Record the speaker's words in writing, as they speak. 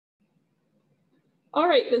All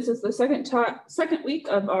right, this is the second week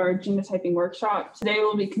of our genotyping workshop. Today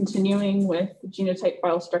we'll be continuing with genotype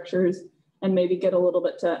file structures and maybe get a little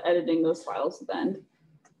bit to editing those files at the end.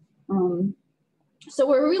 So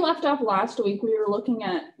where we left off last week, we were looking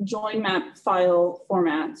at Joinmap file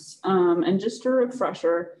formats. And just a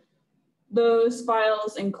refresher, those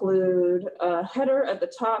files include a header at the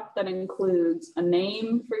top that includes a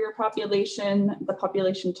name for your population, the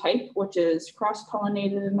population type, which is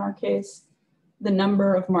cross-pollinated in our case, the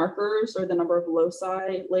number of markers or the number of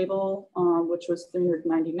loci label, which was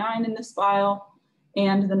 399 in this file,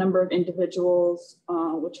 and the number of individuals,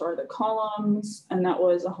 which are the columns, and that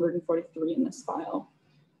was 143 in this file.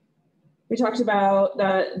 We talked about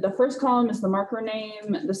that the first column is the marker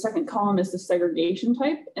name, the second column is the segregation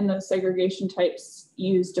type, and those segregation types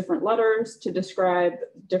use different letters to describe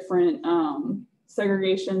different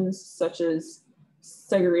segregations, such as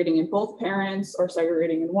segregating in both parents or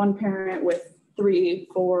segregating in one parent with 3,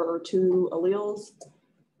 4, or 2 alleles.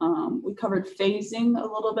 We covered phasing a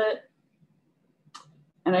little bit.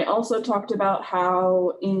 And I also talked about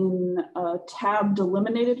how in a tab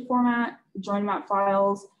delimited format, Joinmap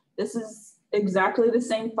files, this is exactly the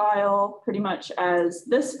same file pretty much as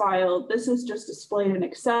this file. This is just displayed in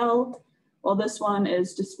Excel, while this one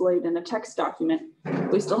is displayed in a text document.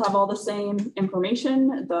 We still have all the same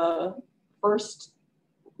information. The first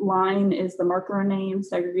line is the marker name,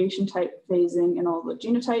 segregation type, phasing, and all the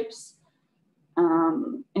genotypes,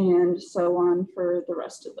 and so on for the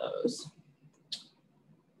rest of those.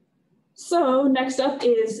 So next up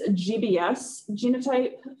is GBS,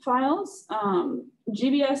 genotype files.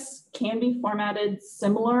 GBS can be formatted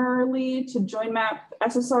similarly to Joinmap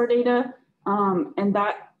SSR data, and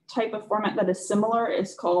that type of format that is similar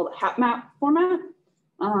is called HapMap format.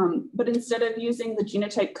 But instead of using the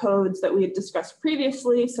genotype codes that we had discussed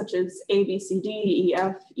previously, such as A, B, C, D, E,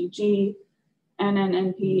 F, E, G, N, N,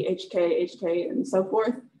 N, P, H, K, and so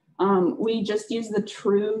forth, we just use the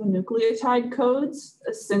true nucleotide codes,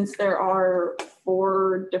 since there are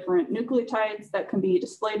 4 different nucleotides that can be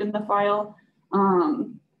displayed in the file,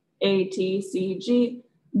 A, T, C, G.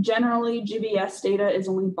 Generally, GBS data is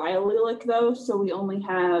only biallelic though, so we only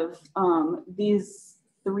have these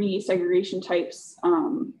 3 segregation types,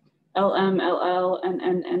 LM, LL, and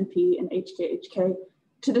NP, and HK,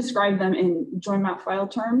 to describe them in Joinmap file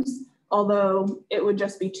terms, although it would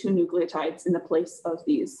just be 2 nucleotides in the place of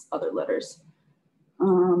these other letters. I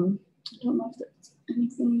don't know if there's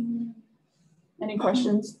anything, any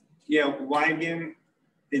questions? Yeah, why again,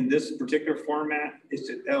 in this particular format, is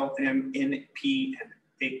it LM, NP, and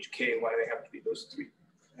HK? Why do they have to be those 3?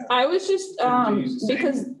 I was just,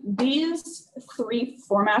 because these 3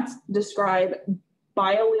 formats describe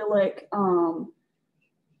biallelic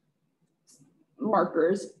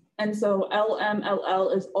markers. And so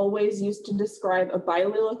LMLL is always used to describe a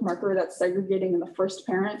biallelic marker that's segregating in the first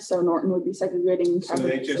parent. So Norton would be segregating in so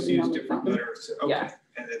they just use different letters. Okay. Yeah.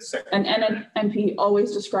 And then second. And NP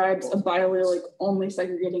always describes a biallelic only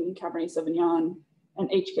segregating in Cabernet Sauvignon, and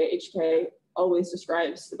HK always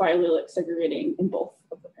describes the biallelic segregating in both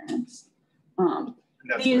of the parents. And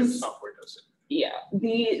that's where the software does it. Yeah,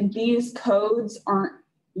 these codes aren't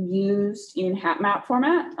used in HapMap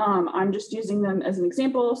format. I'm just using them as an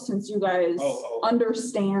example since you guys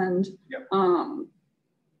understand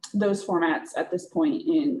those formats at this point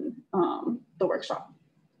in the workshop.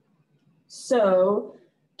 So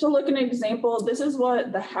to look at an example, this is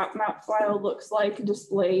what the HapMap file looks like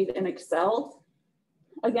displayed in Excel.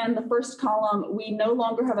 Again, the first column, we no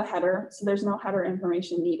longer have a header, so there's no header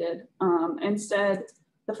information needed. Instead,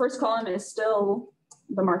 the first column is still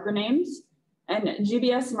the marker names, and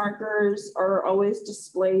GBS markers are always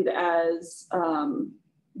displayed as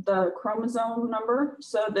the chromosome number.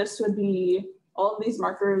 So this would be, all of these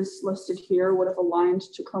markers listed here would have aligned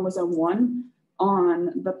to chromosome 1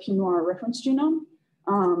 on the Pinot reference genome.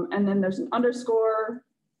 And then there's an underscore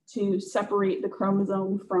to separate the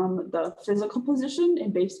chromosome from the physical position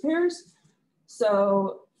in base pairs.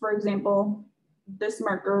 So for example, this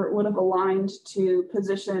marker would have aligned to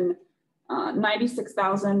position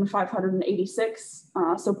 96,586,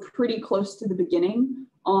 so pretty close to the beginning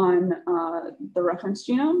on the reference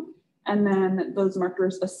genome. And then those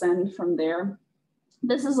markers ascend from there.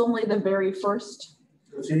 This is only the very first.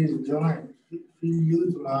 She's joined. She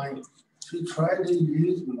used mine. She tried to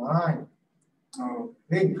use mine. Oh,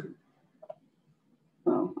 pink.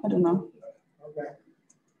 Oh, I don't know. Okay.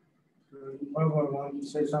 So you probably want to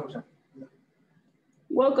say something. Yeah.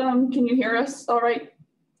 Welcome. Can you hear us all right?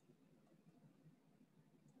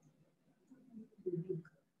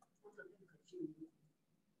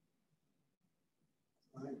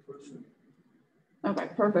 Okay,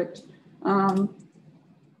 perfect.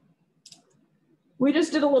 We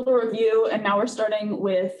just did a little review, and now we're starting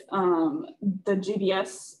with the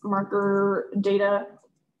GBS marker data.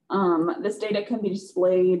 This data can be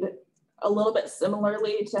displayed a little bit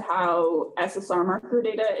similarly to how SSR marker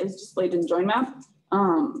data is displayed in Joinmap,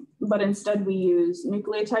 but instead we use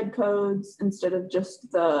nucleotide codes instead of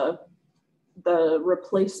just the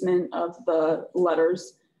replacement of the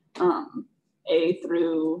letters A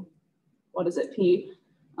through, what is it, P.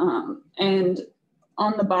 And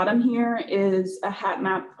on the bottom here is a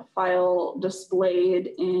HapMap file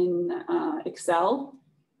displayed in Excel.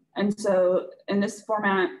 And so in this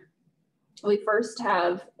format, we first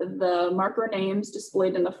have the marker names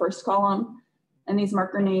displayed in the first column. And these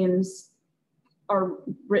marker names are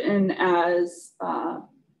written as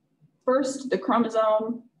first, the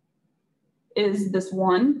chromosome is this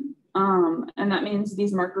 1. And that means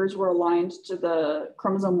these markers were aligned to the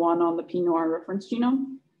chromosome 1 on the P noir reference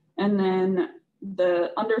genome. And then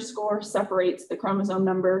the underscore separates the chromosome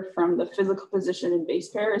number from the physical position in base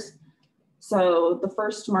pairs. So the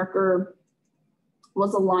first marker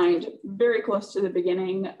was aligned very close to the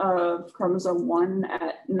beginning of chromosome 1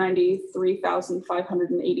 at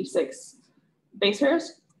 93,586 base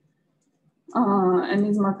pairs. And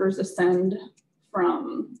these markers ascend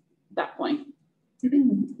from that point.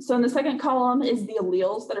 So in the second column is the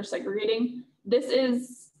alleles that are segregating. This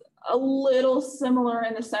is a little similar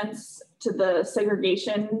in the sense to the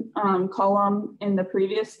segregation column in the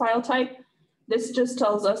previous file type. This just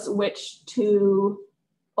tells us which 2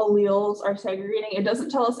 alleles are segregating. It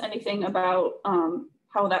doesn't tell us anything about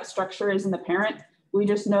how that structure is in the parent. We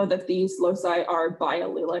just know that these loci are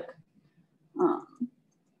biallelic.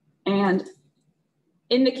 And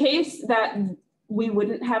in the case that we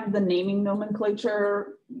wouldn't have the naming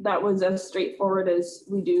nomenclature that was as straightforward as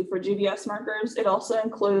we do for GBS markers, it also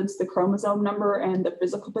includes the chromosome number and the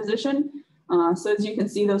physical position. So as you can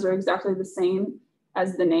see, those are exactly the same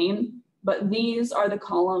as the name, but these are the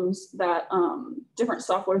columns that different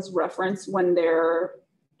softwares reference when they're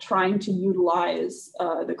trying to utilize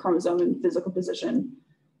the chromosome and physical position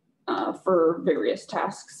for various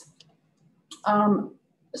tasks.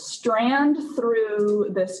 Strand through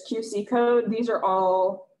this QC code, these are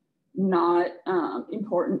all not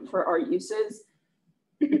important for our uses.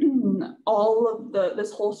 All of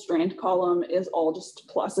this whole strand column is all just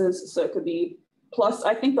pluses. So it could be plus,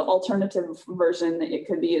 I think the alternative version that it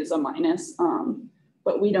could be is a minus,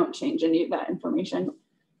 but we don't change any of that information.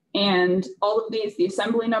 And all of these, the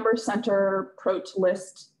assembly number, center, prot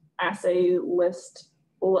list, assay list,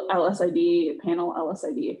 LSID, panel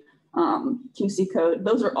LSID, QC code,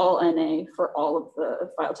 those are all NA for all of the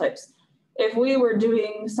file types. If we were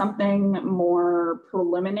doing something more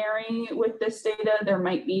preliminary with this data, there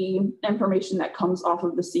might be information that comes off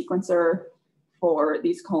of the sequencer for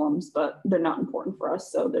these columns, but they're not important for us,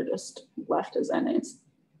 so they're just left as NAs.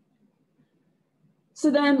 So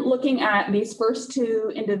then looking at these first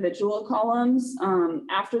 2 individual columns,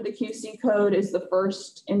 after the QC code is the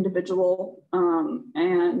first individual,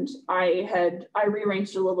 and I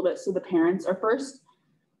rearranged it a little bit so the parents are first.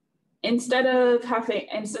 Instead of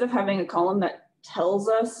having a column that tells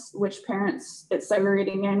us which parents it's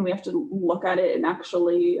segregating in, we have to look at it and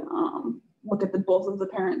actually look at both of the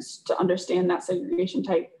parents to understand that segregation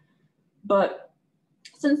type. But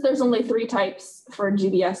since there's only 3 types for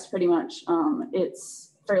GBS, pretty much,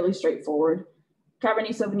 it's fairly straightforward.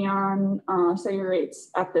 Cabernet Sauvignon segregates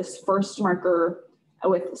at this first marker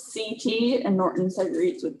with CT, and Norton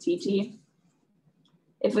segregates with TT.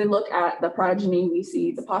 If we look at the progeny, we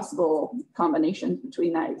see the possible combinations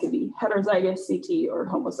between that. It could be heterozygous CT or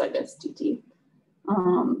homozygous TT.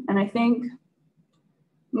 And I think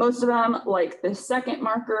most of them, like the second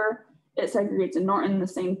marker, it segregates in Norton, the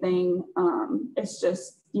same thing. It's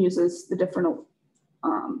just uses the different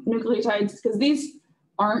nucleotides, because these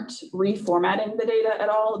aren't reformatting the data at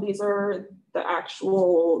all. These are the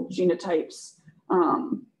actual genotypes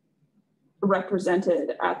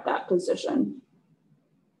represented at that position.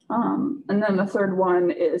 And then the third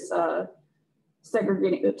one is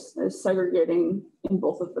segregating in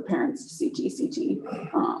both of the parents, CT.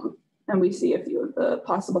 And we see a few of the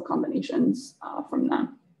possible combinations from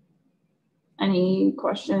them. Any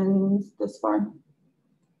questions this far?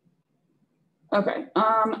 Okay.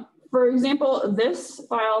 For example, this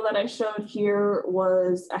file that I showed here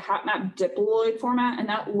was a HapMap diploid format, and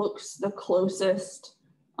that looks the closest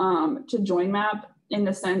to Joinmap in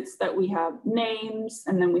the sense that we have names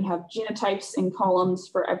and then we have genotypes in columns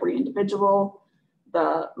for every individual.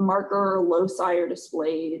 The marker loci are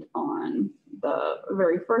displayed on the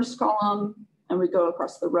very first column, and we go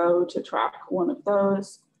across the row to track one of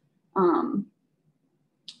those.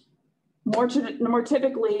 more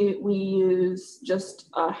typically, we use just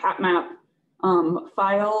a HapMap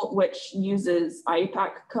file, which uses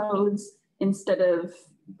IUPAC codes instead of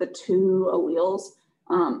the 2 alleles.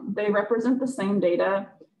 They represent the same data.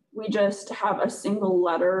 We just have a single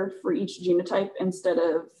letter for each genotype instead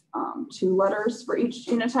of 2 letters for each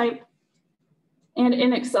genotype. And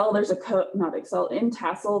in Excel, there's a code, not Excel, in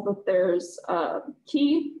Tassel, but there's a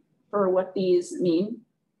key for what these mean.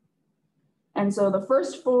 And so the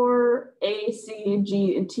first 4, A, C,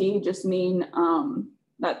 G, and T, just mean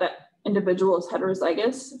that individual is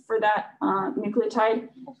heterozygous for that nucleotide.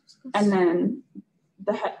 And then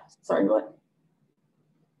sorry, what?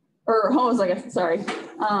 Or homozygous, sorry.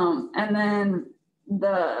 And then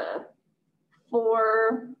the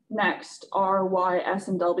 4 next, R, Y, S,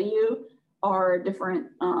 and W are different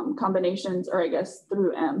combinations, or I guess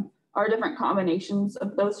through M, are different combinations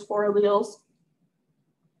of those 4 alleles.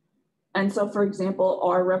 And so, for example,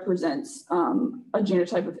 R represents a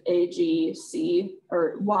genotype of A, G, C,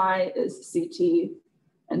 or Y is CT,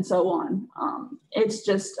 and so on. It's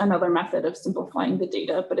just another method of simplifying the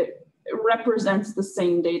data, but it represents the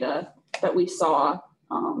same data that we saw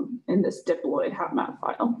in this diploid HapMap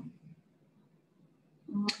file.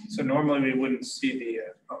 So normally we wouldn't see the,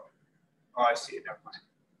 oh, I see it, never mind.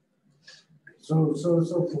 So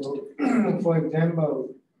for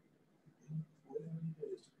example,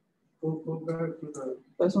 go back to the,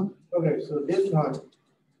 this one. Okay, so this one.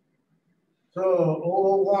 So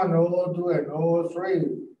 001, 002, and 003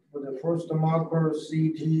 for the first marker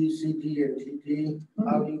CT, and TT.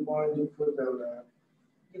 How are you going to put them there?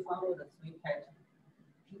 You follow the 3 pattern.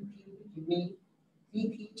 TT, you mean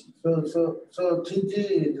CT? So TT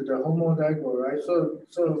is the homozygote, right?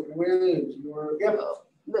 So where is your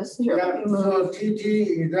This here. Yeah, so TT,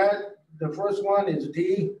 is that the first one is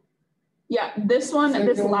D? Yeah, this one and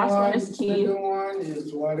this last one is T. Second one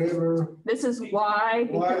is whatever. This is Y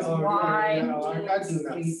because Y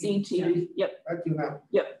is CT. Yep. I do now.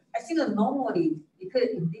 I think that normally, because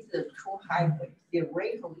if this is a true hybrid,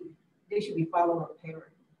 theoretically, they should be following a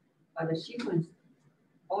parent. But the sequence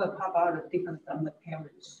always pop out different from the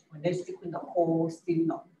parents when they sequence the whole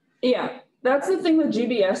signal. Yeah, that's the thing with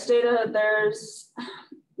GBS data.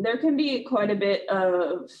 There can be quite a bit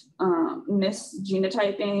of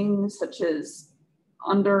misgenotyping, such as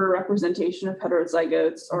underrepresentation of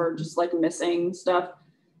heterozygotes or just like missing stuff.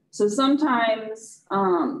 So sometimes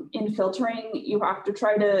in filtering, you have to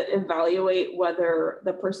try to evaluate whether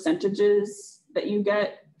the percentages that you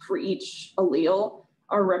get for each allele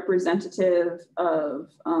are representative of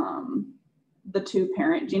the 2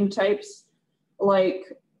 parent genotypes.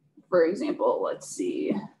 Like, for example, let's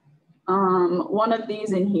see. One of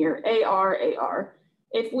these in here, AR.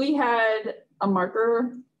 If we had a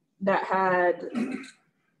marker that had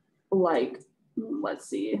like, let's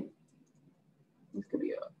see, this could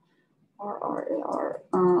be a RR.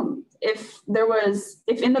 If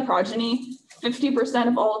in the progeny, 50%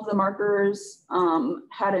 of all of the markers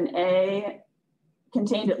had an A,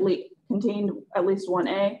 contained at least one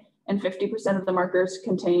A, and 50% of the markers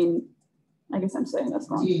contain, I guess I'm saying this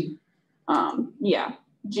wrong. G. Yeah.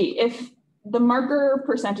 G. If the marker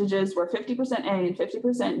percentages were 50% A and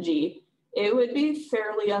 50% G, it would be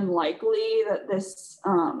fairly unlikely that this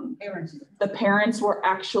the parents were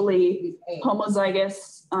actually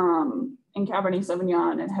homozygous in Cabernet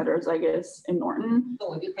Sauvignon and heterozygous in Norton.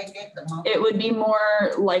 So if you take that, it would be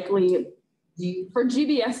more likely for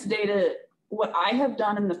GBS data. What I have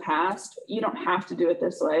done in the past, you don't have to do it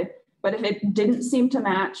this way, but if it didn't seem to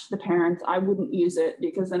match the parents, I wouldn't use it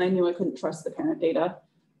because then I knew I couldn't trust the parent data.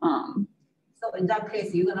 So in that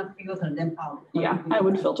case, you're gonna filter them out. Yeah, I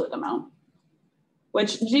would filter them out.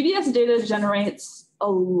 Which GBS data generates a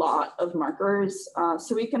lot of markers,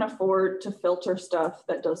 so we can afford to filter stuff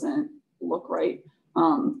that doesn't look right.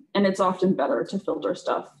 And it's often better to filter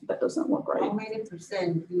stuff that doesn't look right. How many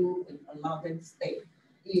percent you allow them to stay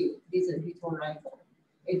if this is heterozygote?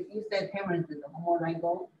 If you said parents is a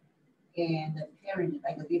homozygote, and the parent is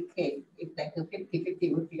like a this case, it's like a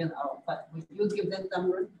 50-50 we figure out, but would you give them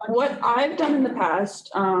some room? What I've done in the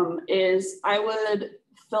past is I would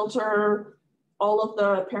filter all of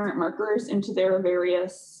the parent markers into their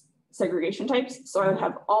various segregation types. So I would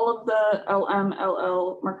have all of the LM,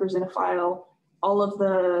 LL markers in a file, all of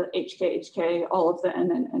the HK, all of the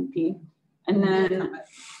NN, NP. And then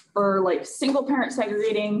for like single parent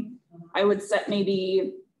segregating, I would set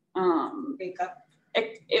maybe,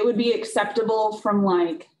 it would be acceptable from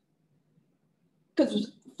like,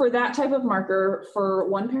 because for that type of marker, for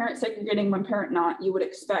one parent segregating, one parent not, you would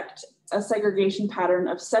expect a segregation pattern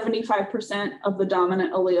of 75% of the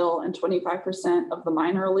dominant allele and 25% of the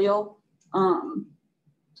minor allele.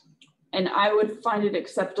 And I would find it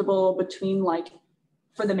acceptable between like,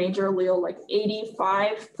 for the major allele, like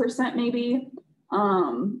 85% maybe,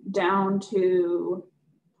 down to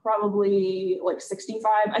probably like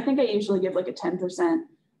 65. I think I usually give like a 10%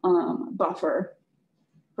 buffer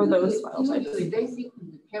for those file types. Usually they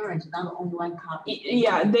sequence the parents, not only one copy.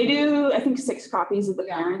 Yeah, they do, I think 6 copies of the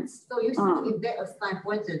parents. So usually if they assign,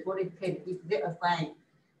 for instance, for this case, if they assign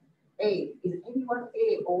A, is anyone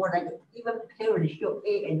A or like even parents show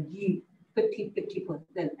A and G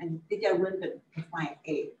 50%, and they just run to find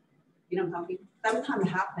A. You know what I'm talking? Sometimes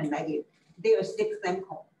happen like it. There are 6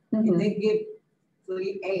 samples, and they give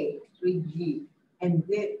 3A, 3G, and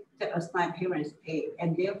they assign parents A,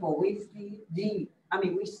 and therefore we see G. I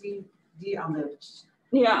mean, we see G on the.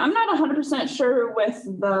 Yeah, I'm not 100% sure with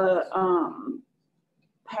the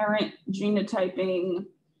parent genotyping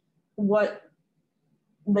what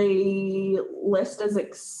they list as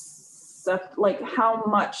accept, like how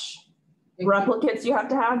much replicates you have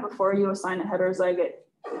to have before you assign a heterozygous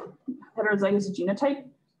genotype.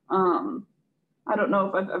 I don't know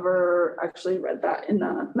if I've ever actually read that in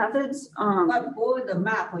the methods. But for the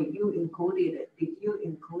map, when you included it, if you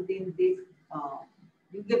including this,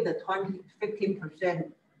 you give the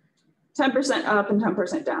 15%. 10% up and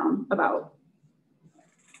 10% down about.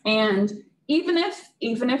 And even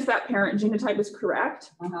if that parent genotype is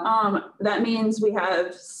correct, that means we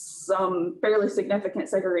have some fairly significant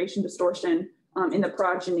segregation distortion in the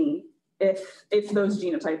progeny if those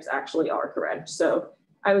genotypes actually are correct. So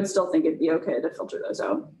I would still think it'd be okay to filter those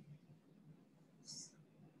out.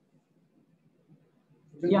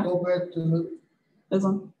 Yeah. Go back to this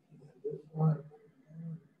one.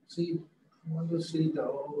 See, I want to see the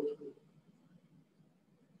whole.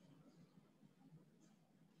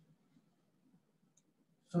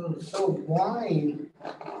 So why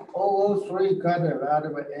 003 got a lot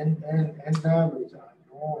of n-average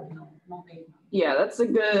on? Yeah, that's a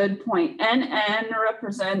good point. NN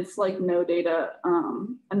represents like no data,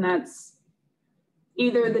 and that's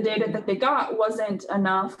either the data that they got wasn't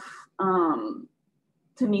enough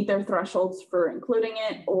to meet their thresholds for including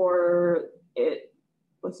it, or it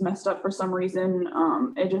was messed up for some reason.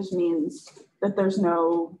 It just means that there's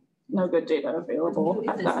no good data available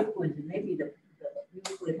at that. Maybe the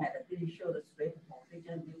would have didn't show the straight.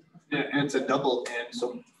 Yeah, and it's a double N,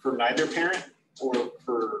 so for neither parent or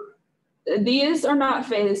for. These are not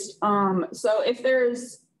phased. So if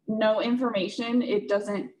there's no information, it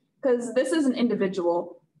doesn't, because this is an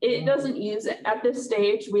individual, it doesn't use it at this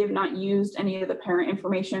stage. We have not used any of the parent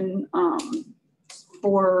information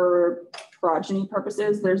for progeny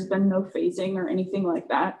purposes. There's been no phasing or anything like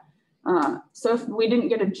that. So if we didn't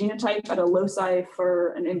get a genotype at a loci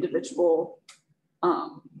for an individual,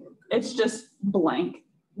 it's just blank.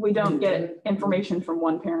 We don't get information from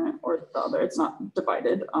one parent or the other. It's not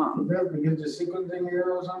divided. Because the sequencing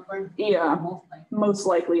error or something? Yeah, most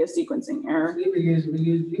likely a sequencing error. See, because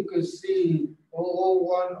you could see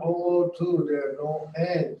 001, 002, there are no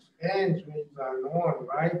ends. Ends means unknown,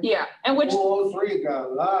 right? Yeah, and which 003 got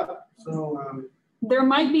a lot. So there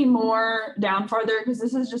might be more down farther because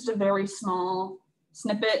this is just a very small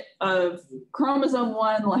snippet of chromosome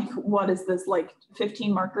 1. Like, what is this, like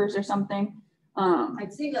 15 markers or something? I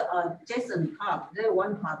think Jason part, that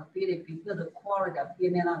one part really because the quality of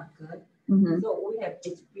DNA not good. So we have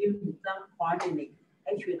experienced some coordinate.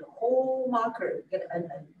 Actually, the whole marker get an.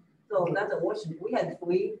 So that's a worsen. We had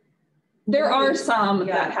 3. There are some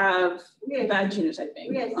that have bad genotyping.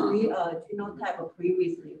 We had 3 genotype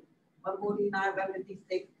previously. 149,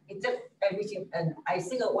 156. It's just everything. And I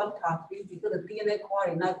think one part because the DNA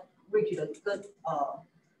quality not reach the good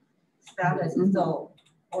status. So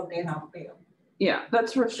all data fail. Yeah,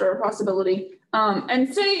 that's for sure a possibility.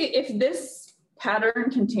 And say if this pattern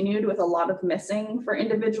continued with a lot of missing for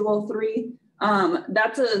individual 3,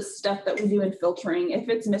 that's a step that we do in filtering. If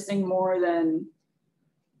it's missing more than,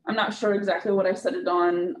 I'm not sure exactly what I set it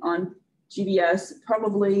on GBS,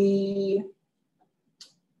 probably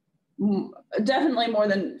definitely more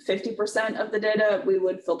than 50% of the data, we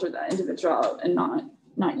would filter that individual out and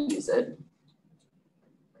not use it.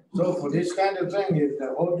 So for this kind of thing, if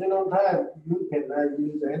the whole genotype, you cannot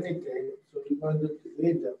use anything, so you're going to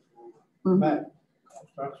delete them for map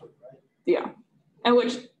construction, right? Yeah, and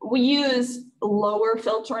which we use lower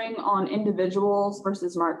filtering on individuals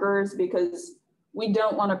versus markers because we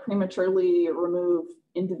don't want to prematurely remove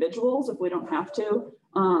individuals if we don't have to,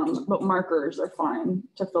 but markers are fine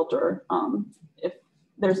to filter if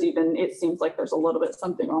there's even, it seems like there's a little bit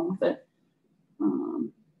something wrong with it.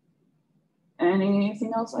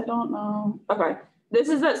 Anything else I don't know? Okay, this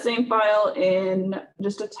is that same file in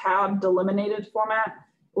just a tab delimited format,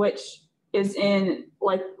 which is in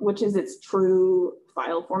which is its true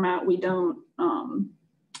file format. We don't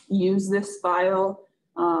use this file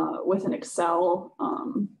with an Excel,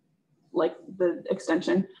 like the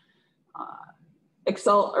extension.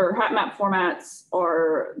 Excel or HapMap formats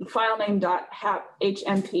are the file name .hapmp.txt,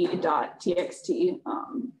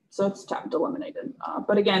 so it's tab delimited.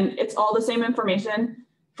 But again, it's all the same information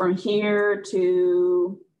from here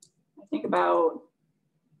to, I think about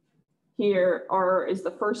here is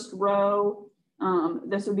the first row.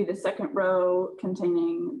 This would be the second row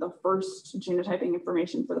containing the first genotyping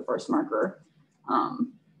information for the first marker.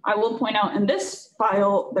 I will point out in this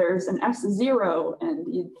file, there's an S0,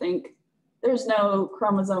 and you'd think there's no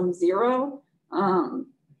chromosome 0.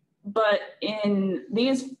 But in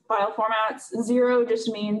these file formats, 0 just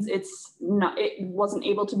means it wasn't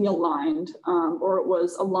able to be aligned, or it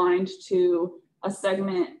was aligned to a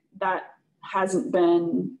segment that hasn't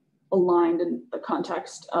been aligned in the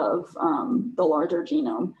context of the larger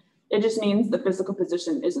genome. It just means the physical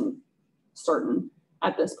position isn't certain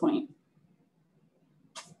at this point.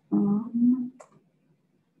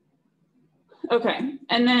 Okay,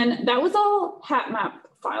 and then that was all HapMap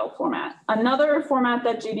file format. Another format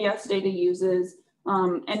that GBS data uses,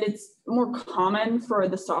 and it's more common for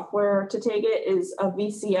the software to take it, is a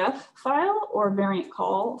VCF file or variant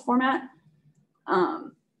call format.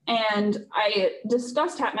 And I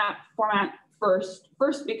discussed HapMap format first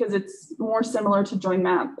because it's more similar to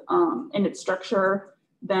Joinmap in its structure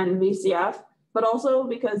than VCF, but also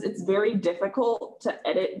because it's very difficult to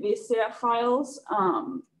edit VCF files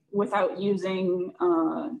without using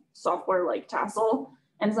software like Tassel.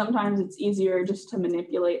 And sometimes it's easier just to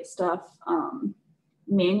manipulate stuff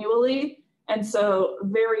manually. And so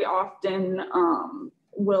very often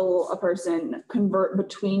will a person convert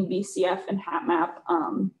between VCF and HapMap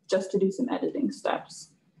just to do some editing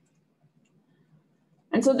steps.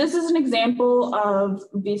 And so this is an example of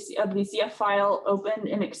a VCF file opened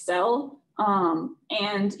in Excel.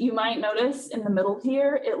 And you might notice in the middle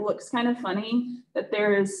here, it looks kind of funny that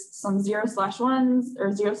there's some 0/1s or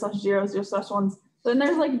 0/0, 0/1s. Then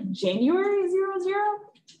there's like January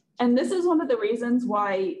 00. And this is one of the reasons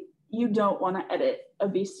why you don't want to edit a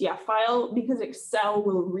VCF file, because Excel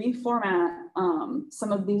will reformat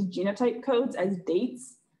some of these genotype codes as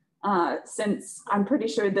dates. Since I'm pretty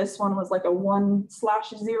sure this one was like a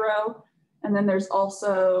 1/0. And then there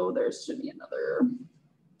should be another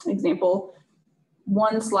example.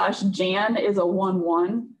 1/Jan is a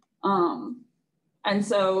 1/1. And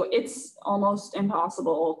so it's almost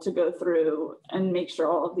impossible to go through and make sure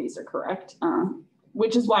all of these are correct,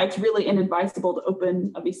 which is why it's really inadvisable to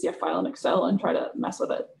open a VCF file in Excel and try to mess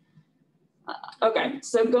with it. Okay,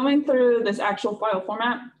 so going through this actual file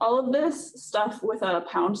format, all of this stuff with a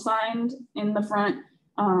 # in the front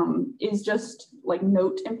is just like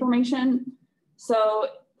note information. So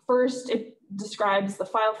first it describes the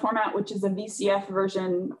file format, which is a VCF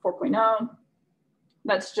version 4.0.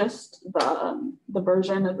 That's just the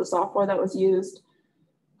version of the software that was used.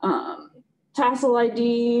 Tassel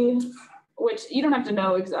ID, which you don't have to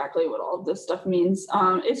know exactly what all of this stuff means.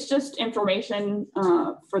 It's just information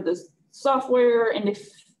for this software, and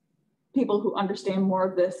if people who understand more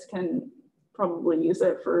of this can probably use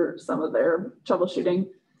it for some of their troubleshooting.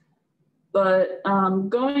 But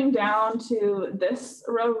going down to this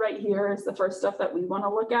row right here is the first stuff that we want to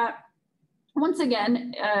look at. Once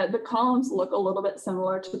again, the columns look a little bit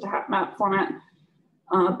similar to the HapMap format,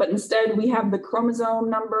 but instead we have the chromosome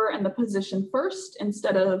number and the position first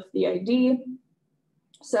instead of the ID.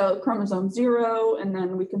 So chromosome 0, and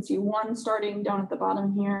then we can see 1 starting down at the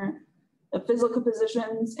bottom here, the physical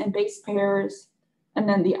positions and base pairs, and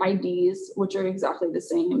then the IDs, which are exactly the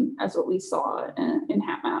same as what we saw in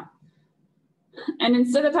HapMap. And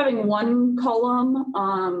instead of having one column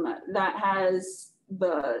that has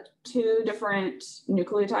the 2 different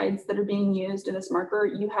nucleotides that are being used in this marker,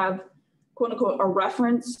 you have quote unquote a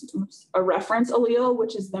reference allele,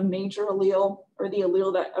 which is the major allele, or the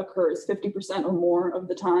allele that occurs 50% or more of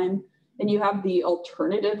the time. And you have the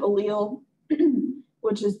alternative allele,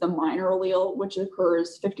 which is the minor allele, which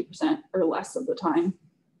occurs 50% or less of the time.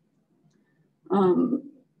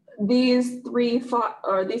 These three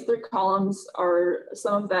columns are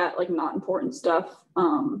some of that like not important stuff.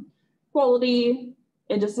 Quality,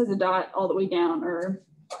 it just has a dot all the way down,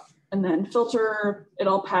 and then filter, it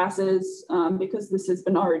all passes because this has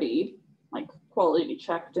been already like quality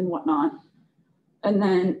checked and whatnot. And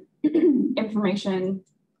then information,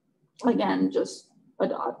 again, just a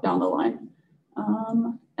dot down the line.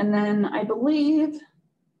 And then I believe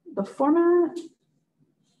the format.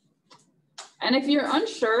 And if you're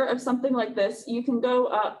unsure of something like this, you can go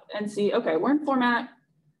up and see, okay, we're in format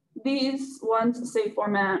these ones say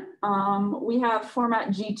format. We have format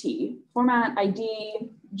GT, format ID,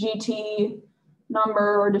 GT,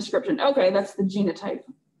 number or description. Okay, that's the genotype.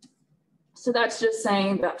 So that's just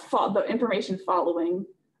saying that the information following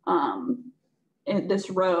in this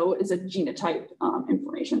row is a genotype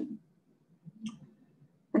information.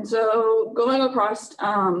 And so going across,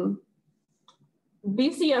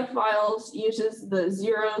 VCF files uses the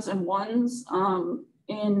zeros and ones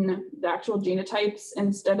in the actual genotypes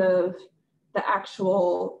instead of the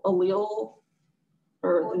actual allele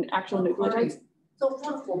or the actual nucleotides. So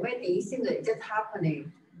for formatting, it seems that just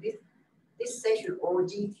happening this session or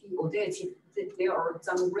GT or there are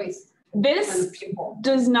some race. This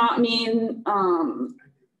does not mean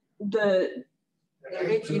the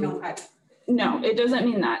genotype. No, it doesn't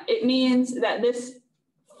mean that. It means that this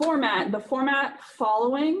format, the format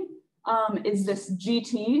following is this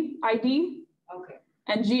GT ID. Okay.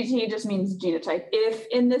 And GT just means genotype. If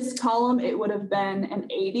in this column it would have been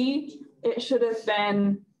an 80, it should have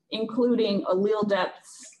been including allele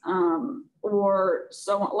depths or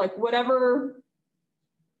so on, like whatever.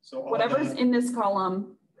 So whatever's in this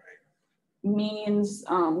column means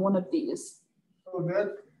one of these. So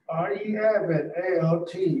that REF and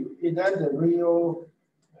ALT, is that the real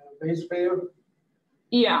base pair?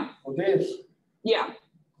 Yeah. For this? Yeah.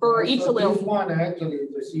 For each allele. This one actually is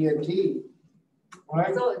the CNT,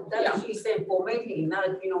 right? So that she said formatting, not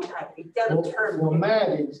a genotype. It doesn't term.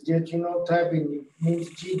 Format is just genotyping. It means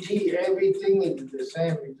GT. Everything is the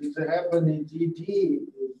same. It just happens in GT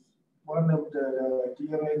is one of the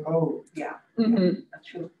DNA code. Yeah. That's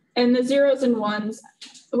true. And the zeros and ones,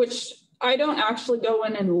 which I don't actually go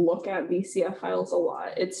in and look at VCF files a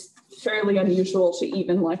lot. It's fairly unusual to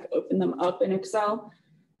even like open them up in Excel.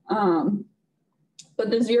 But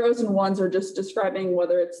the zeros and ones are just describing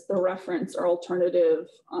whether it's the reference or alternative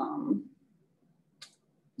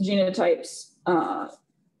genotypes.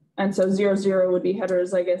 And so 00 would be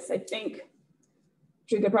heterozygous, I think.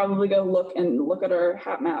 We could probably go look at our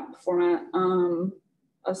HapMap format.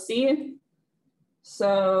 A C.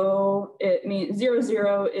 So it means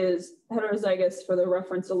 00 is heterozygous for the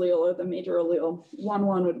reference allele or the major allele.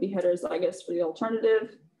 11 would be heterozygous for the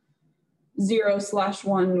alternative.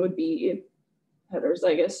 0/1 would be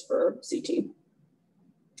heterozygous for CT.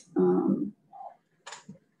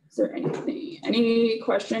 Is there any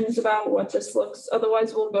questions about what this looks?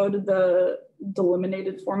 Otherwise, we'll go to the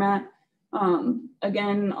delimited format.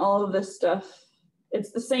 Again, all of this stuff,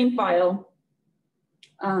 it's the same file.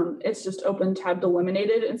 It's just open tab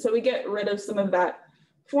delimited. And so we get rid of some of that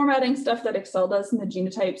formatting stuff that Excel does in the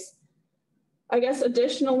genotypes. I guess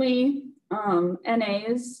additionally,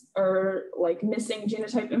 NAs or like missing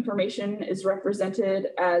genotype information is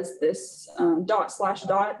represented as this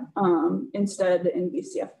dot/dot instead in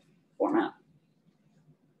VCF format.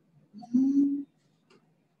 I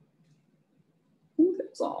think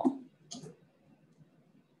that's all.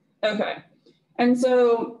 Okay, and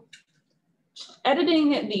so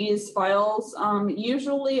editing these files,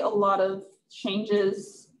 usually a lot of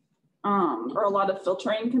changes or a lot of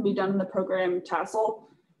filtering can be done in the program Tassel.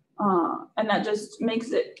 And that just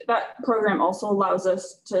makes it, that program also allows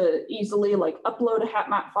us to easily like upload a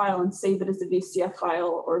HapMap file and save it as a VCF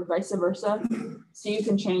file or vice versa. So you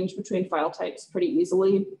can change between file types pretty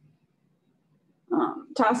easily.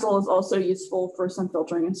 Tassel is also useful for some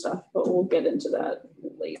filtering and stuff, but we'll get into that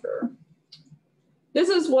later. This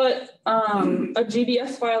is what a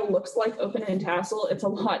GBS file looks like open in Tassel. It's a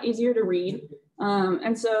lot easier to read.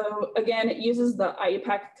 And so again, it uses the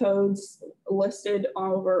IUPAC codes listed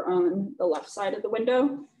over on the left side of the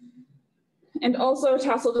window. And also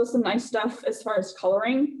Tassel does some nice stuff as far as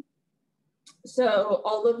coloring. So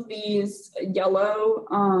all of these yellow,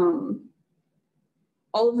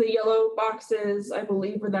 all of the yellow boxes, I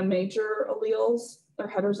believe, are the major alleles. They're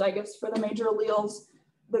heterozygous for the major alleles.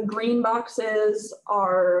 The green boxes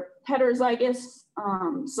are heterozygous,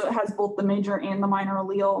 so it has both the major and the minor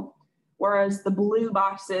allele, whereas the blue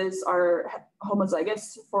boxes are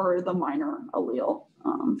homozygous for the minor allele.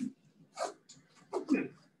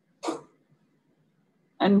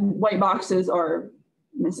 And white boxes are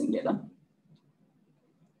missing data.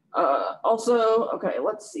 Also, okay,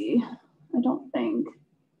 let's see. I don't think.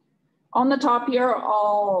 On the top here,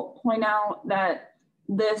 I'll point out that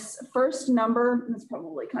this first number, it's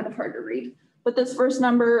probably kind of hard to read, but this first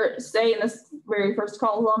number, say in this very first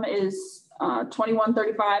column is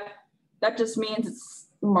 2135. That just means it's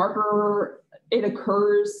marker, it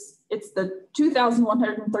occurs, it's the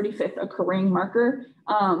 2135th occurring marker.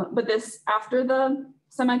 But this after the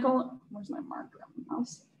semicolon, where's my marker on the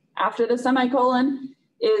mouse? After the semicolon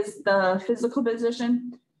is the physical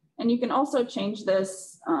position. And you can also change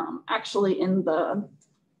this actually in the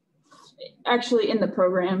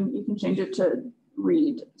program. You can change it to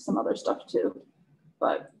read some other stuff too.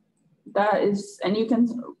 But that is, and you can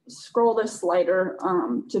scroll this slider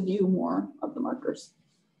to view more of the markers.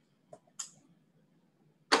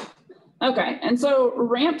 Okay, and so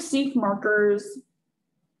rhAmpSeq markers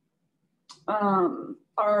are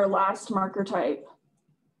our last marker type.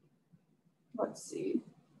 Let's see.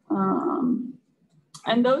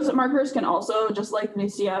 And those markers can also, just like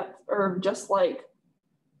VCF or just like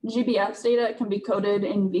GBS data, can be coded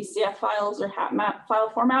in VCF files or HapMap file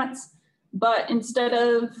formats. But instead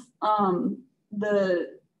of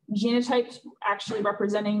the genotypes actually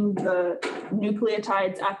representing the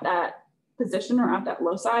nucleotides at that position or at that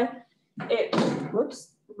loci, it recodes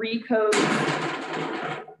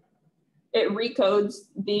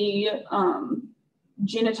the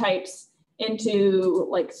genotypes into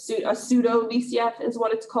like a pseudo VCF is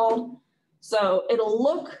what it's called. So it'll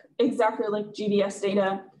look exactly like GBS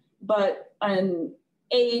data, but an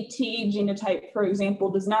AT genotype, for example,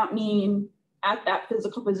 does not mean at that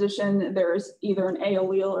physical position there's either an A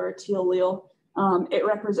allele or a T allele. It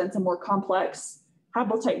represents a more complex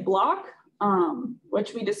haplotype block,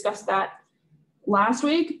 which we discussed that last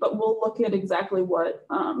week, but we'll look at exactly what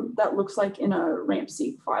that looks like in a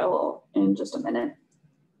rhAmpSeq file in just a minute.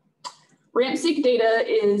 rhAmpSeq data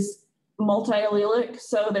is multi-allelic,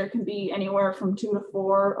 so there can be anywhere from 2 to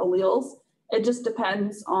 4 alleles. It just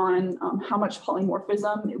depends on how much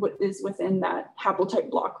polymorphism is within that haplotype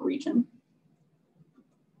block region.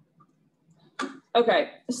 Okay,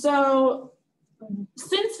 so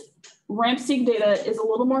since rhAmpSeq data is a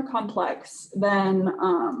little more complex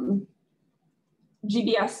than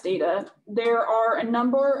GBS data, there are a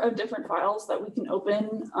number of different files that we can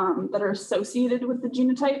open that are associated with the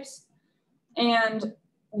genotypes. And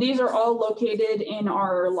these are all located in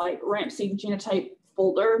our like rhAmpSeq genotype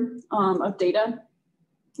folder of data.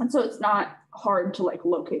 And so it's not hard to like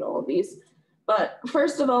locate all of these. But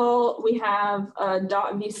first of all, we have a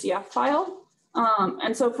 .vcf file.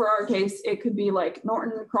 And so for our case, it could be like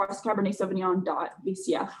Norton cross Cabernet Sauvignon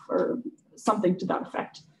 .vcf or something to that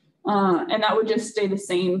effect. And that would just stay the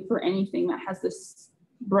same for anything that has this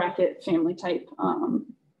bracket family type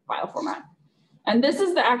file format. And this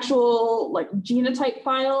is the actual like genotype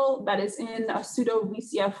file that is in a pseudo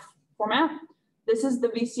VCF format. This is the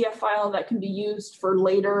VCF file that can be used for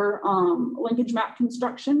later linkage map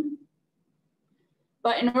construction.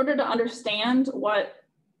 But in order to understand what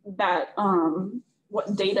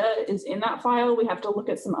data is in that file, we have to look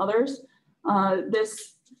at some others.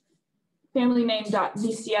 This family name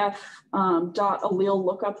 .vcf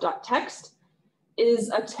 .allelelookup.txt is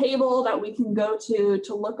a table that we can go to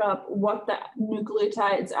look up what the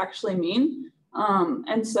nucleotides actually mean.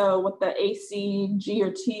 And so what the A, C, G,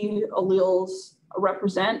 or T alleles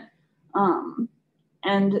represent.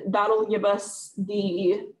 And that'll give us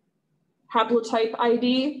the haplotype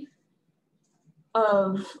ID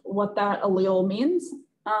of what that allele means.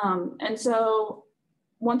 And so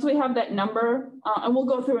once we have that number, and we'll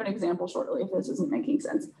go through an example shortly if this isn't making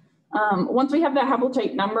sense. Once we have that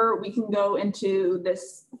haplotype number, we can go into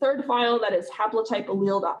this third file that is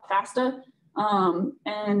haplotypeallele.fasta.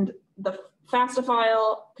 And the FASTA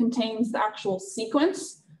file contains the actual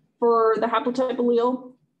sequence for the haplotype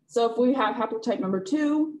allele. So if we have haplotype number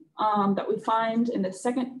 2 that we find in the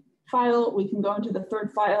second file, we can go into the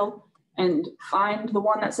third file and find the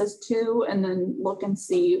one that says 2 and then look and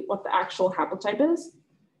see what the actual haplotype is.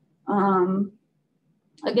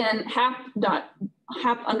 Again,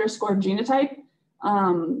 hap_genotype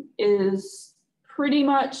is pretty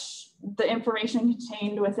much the information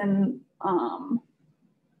contained within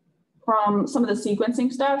from some of the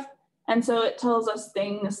sequencing stuff. And so it tells us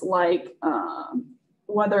things like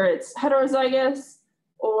whether it's heterozygous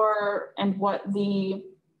and what the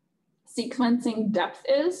sequencing depth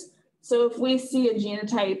is. So if we see a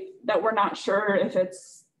genotype that we're not sure if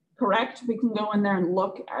it's correct, we can go in there and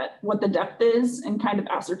look at what the depth is and kind of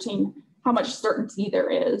ascertain how much certainty there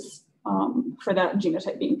is for that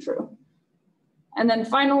genotype being true. And then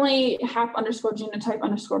finally,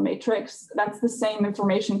 hap_genotype_matrix. That's the same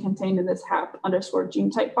information contained in this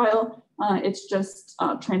hap_genotype file. It's just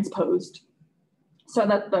transposed so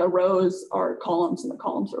that the rows are columns and the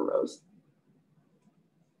columns are rows.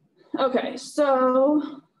 Okay, so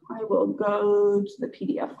I will go to the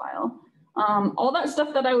PDF file. All that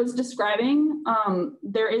stuff that I was describing,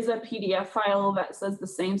 there is a PDF file that says the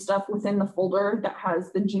same stuff within the folder that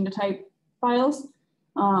has the genotype files.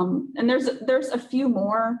 And there's a few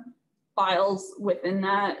more files within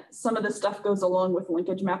that. Some of the stuff goes along with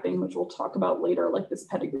linkage mapping, which we'll talk about later, like this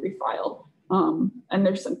pedigree file. And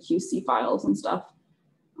there's some QC files and stuff.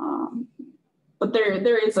 But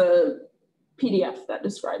there is a PDF that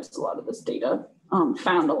describes a lot of this data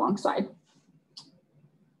found alongside.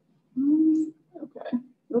 Okay,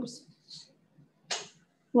 oops.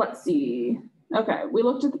 Let's see. Okay, we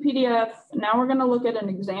looked at the PDF. Now we're gonna look at an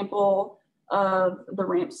example of the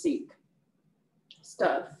rhAmpSeq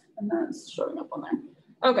stuff, and that's showing up on there.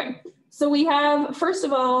 Okay, so we have, first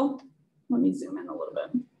of all, let me zoom in a little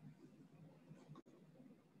bit.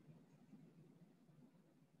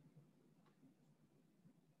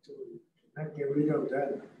 I get rid of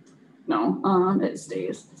that. No, it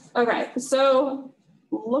stays. Okay, so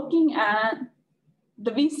looking at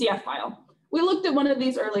the VCF file, we looked at one of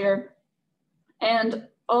these earlier, and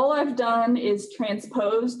all I've done is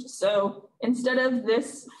transposed. So instead of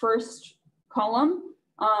this first column,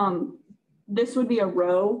 this would be a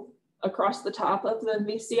row across the top of the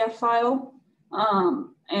VCF file.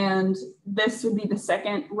 And this would be the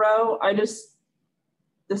second row. I just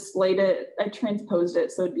displayed it, I transposed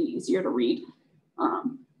it so it'd be easier to read.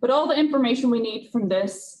 But all the information we need from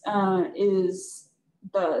this is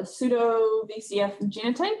the pseudo VCF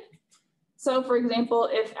genotype. So for example,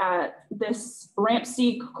 if at this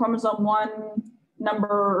rhAmpSeq chromosome 1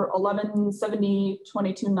 number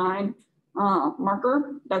 11702229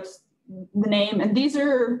 marker, that's the name, and these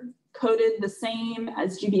are coded the same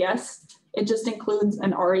as GBS. It just includes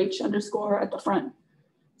an RH underscore at the front.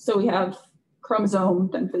 So we have chromosome,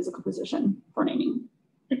 then physical position for naming.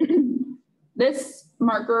 This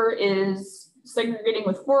marker is segregating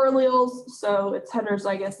with 4 alleles, so it's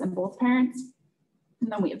heterozygous in both parents.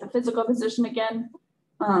 And then we have the physical position again.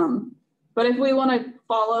 But if we want to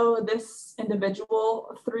follow this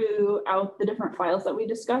individual throughout the different files that we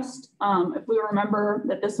discussed, if we remember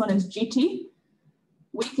that this one is GT,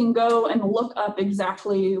 we can go and look up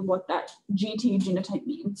exactly what that GT genotype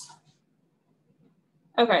means.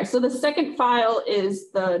 Okay, so the second file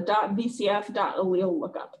is the .vcf.allele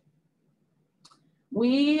lookup.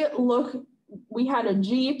 We had a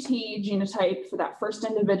GT genotype for that first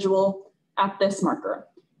individual at this marker.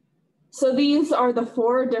 So these are the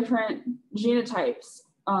 4 different genotypes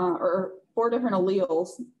or 4 different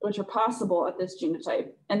alleles which are possible at this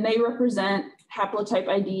genotype, and they represent haplotype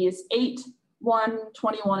IDs 8, 1,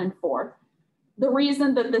 21, and 4. The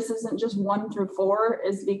reason that this isn't just 1 through 4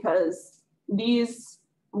 is because these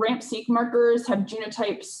rhAmpSeq markers have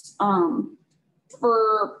genotypes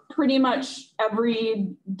for pretty much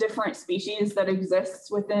every different species that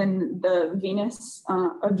exists within the Venus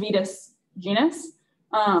genus.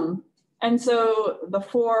 And so the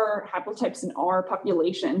 4 haplotypes in our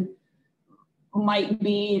population might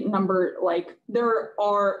be numbered, like there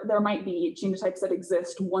might be genotypes that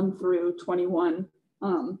exist 1 through 21.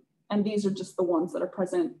 And these are just the ones that are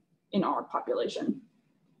present in our population.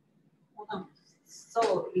 Hold on.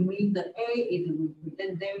 So you mean the A is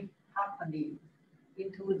within them happening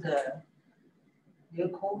into their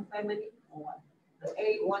core family or what? The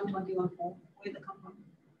A121 form, where they come from?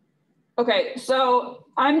 Okay, so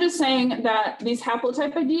I'm just saying that these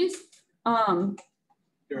haplotype IDs,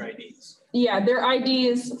 Their IDs. yeah, they're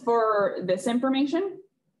IDs for this information,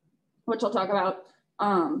 which I'll talk about.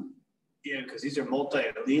 Yeah, because these are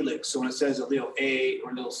multi-allelic. So when it says allele A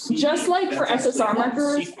or allele C, just like for SSR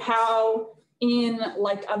markers, sequence. how in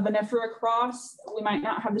like a vinifera cross, we might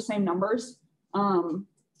not have the same numbers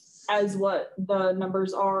as what the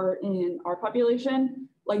numbers are in our population.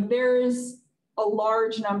 Like there's a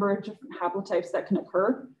large number of different haplotypes that can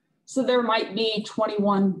occur. So there might be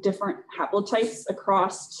 21 different haplotypes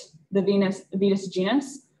across the Venus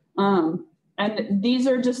genus. And these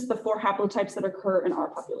are just the 4 haplotypes that occur in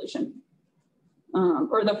our population,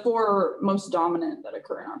 or the 4 most dominant that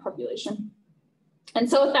occur in our population. And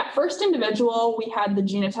so with that first individual, we had the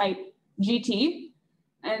genotype GT.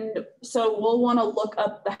 And so we'll want to look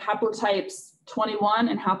up the haplotypes 21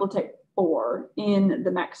 and haplotype 4 in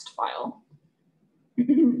the next file.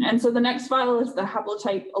 And so the next file is the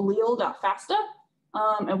haplotype allele.fasta.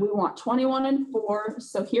 And we want 21 and 4.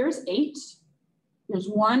 So here's 8, here's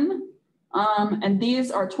 1, and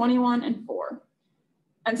these are 21 and 4.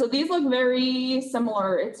 And so these look very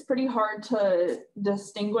similar. It's pretty hard to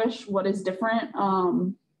distinguish what is different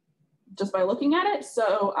just by looking at it.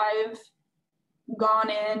 So I've gone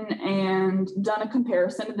in and done a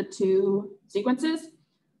comparison of the 2 sequences.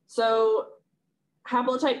 So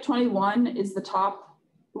haplotype 21 is the top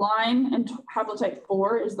line and haplotype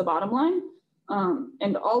 4 is the bottom line.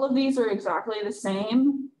 And all of these are exactly the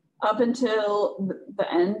same up until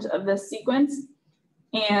the end of this sequence.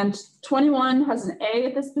 And 21 has an A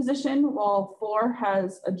at this position, while 4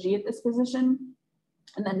 has a G at this position.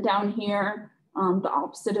 And then down here, The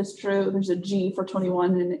opposite is true. There's a G for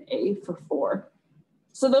 21 and an A for 4.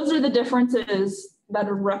 So those are the differences that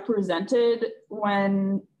are represented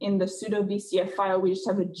when in the pseudo VCF file, we just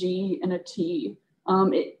have a G and a T.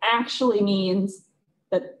 It actually means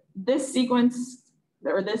that this sequence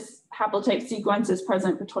or this haplotype sequence is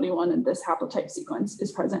present for 21 and this haplotype sequence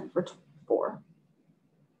is present for 4.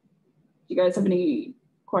 Do you guys have any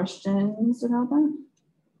questions about that?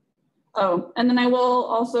 Oh, and then I will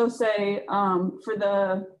also say for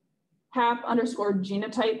the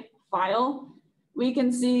hap_genotype file, we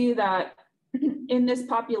can see that in this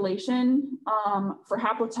population for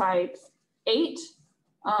haplotype 8,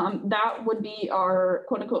 that would be our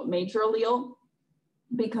quote unquote major allele,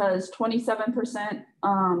 because 27%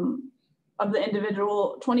 of the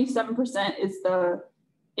individual, 27% is the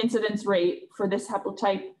incidence rate for this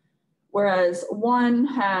haplotype, whereas 1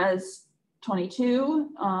 has 22,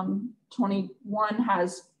 21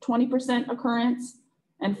 has 20% occurrence,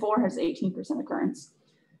 and 4 has 18% occurrence.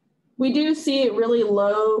 We do see really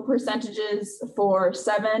low percentages for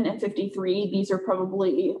 7 and 53. These are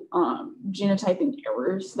probably genotyping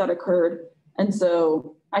errors that occurred. And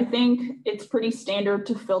so I think it's pretty standard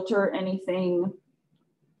to filter anything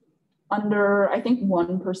under, I think,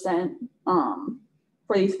 1%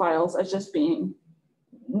 for these files as just being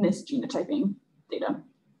misgenotyping data.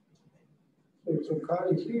 So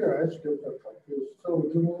Connie, here I still got confused. So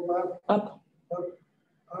we can move up? Up.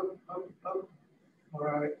 All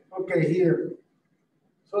right. Okay, here.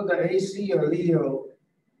 So the AC allele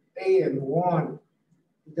A and 1,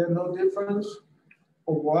 is there no difference?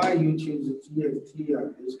 Or why you choose a T and T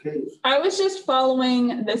in this case? I was just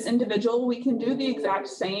following this individual. We can do the exact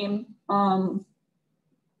same for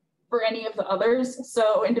any of the others.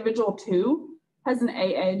 So individual 2 has an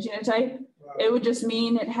AA genotype. It would just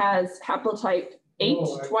mean it has haplotype 8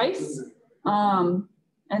 twice.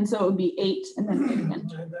 And so it would be 8 and then 8 again.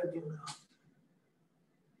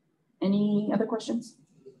 Any other questions?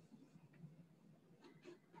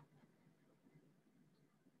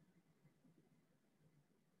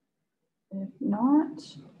 If not,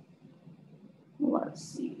 let's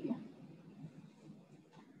see.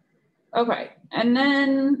 Okay, and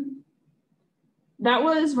then that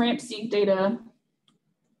was rhAmpSeq data.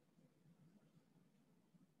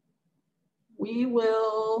 We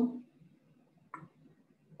will,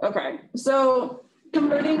 okay, so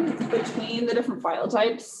converting between the different file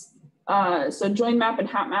types, so Joinmap and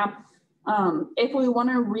HapMap, if we want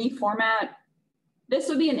to reformat, this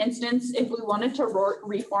would be an instance if we wanted to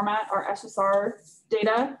reformat our SSR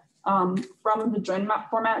data from the Joinmap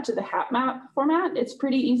format to the HapMap format. It's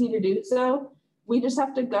pretty easy to do so. We just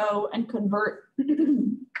have to go and convert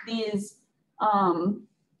these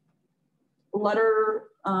letter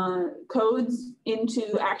codes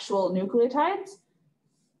into actual nucleotides.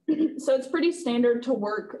 So it's pretty standard to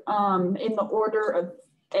work in the order of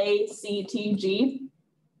A, C, T, G.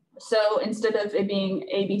 So instead of it being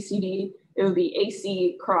A, B, C, D, it would be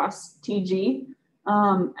AC cross TG.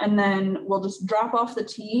 And then we'll just drop off the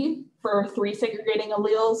T for 3 segregating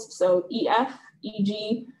alleles. So EF,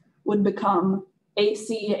 EG would become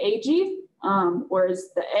AC, AG, whereas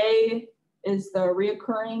the A is the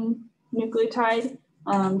reoccurring nucleotide,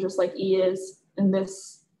 just like E is in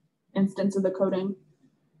this instance of the coding.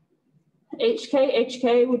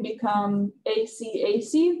 HK would become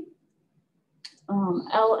AC,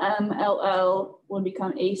 LM, LL would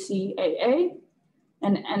become AC, AA,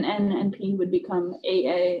 and NN and P would become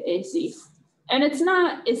AA, AC. And it's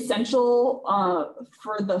not essential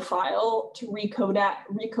for the file to recode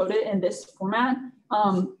it in this format.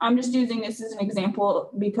 I'm just using this as an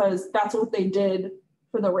example because that's what they did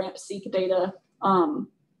for the rhAmpSeq data.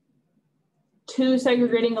 2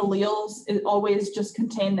 segregating alleles is always just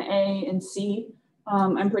contain the A and C,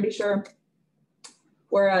 I'm pretty sure.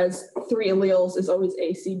 Whereas 3 alleles is always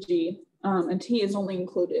ACG, and T is only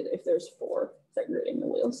included if there's 4 segregating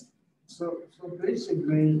alleles. So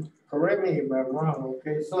basically, correct me if I'm wrong,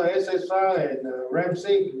 okay? So SSR and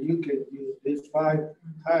rhAmpSeq, you can use these 5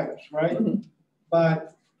 types, right? Mm-hmm.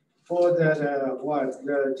 But for the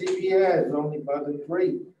GPS is only bottom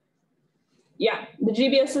 3. Yeah, the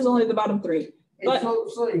GBS is only the bottom 3. But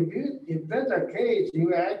so if that's the case,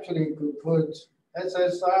 you actually could put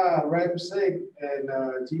SSR, rhAmpSeq, and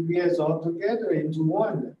GPS all together into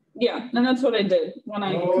one. Yeah, and that's what I did when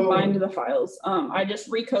I combined the files. I just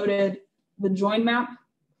recoded the Joinmap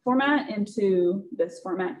format into this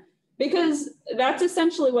format because that's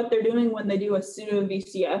essentially what they're doing when they do a pseudo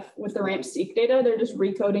VCF with the rhAmpSeq data. They're just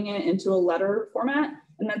recoding it into a letter format,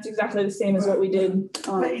 and that's exactly the same as what we did with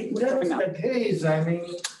Joinmap. That's the case. I mean,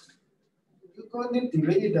 you're going to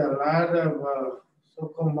delete a lot of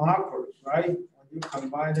so-called markers, right? When you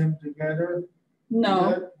combine them together?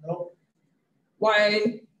 No. No.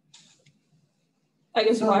 Why? I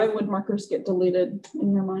guess why would markers get deleted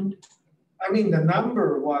in your mind? I mean, the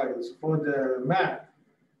number wise for the map,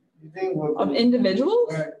 you think of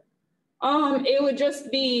individuals? Right. It would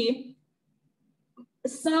just be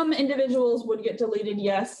some individuals would get deleted,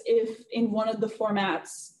 yes, if in one of the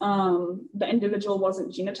formats the individual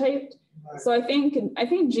wasn't genotyped. Right. So I think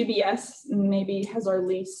GBS maybe has our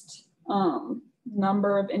least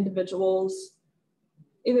number of individuals,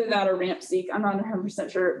 either that or rhAmpSeq. I'm not 100%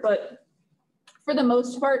 sure, but for the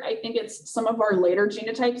most part, I think it's some of our later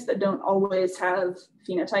genotypes that don't always have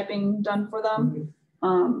phenotyping done for them.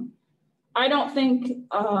 Mm-hmm. I don't think,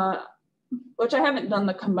 which I haven't done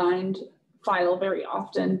the combined file very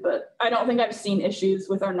often, but I don't think I've seen issues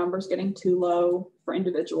with our numbers getting too low for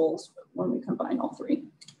individuals when we combine all three.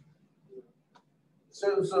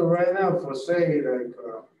 So right now, for say like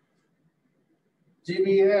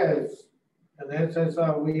GBS and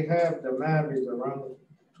SSR, we have the map is around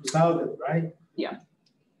 2000, right? Yeah.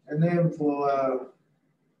 And then for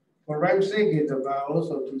rhAmpSeq, it's about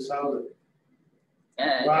also 2000.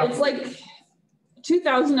 It's like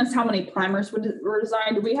 2000 is how many primers were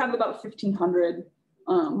designed. We have about 1,500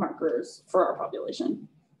 markers for our population.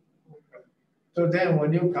 Okay. So then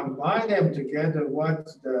when you combine them together,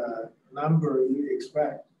 what's the number you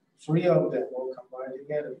expect? 3 of them will combine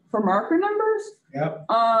together. For marker numbers? Yep.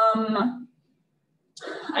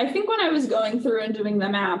 I think when I was going through and doing the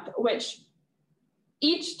map, which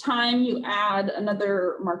each time you add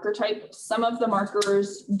another marker type, some of the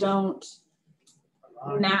markers don't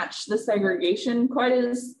match the segregation quite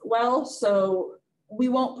as well. So we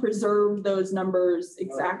won't preserve those numbers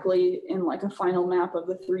exactly in like a final map of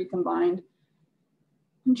the 3 combined.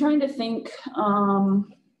 I'm trying to think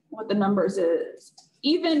what the numbers is.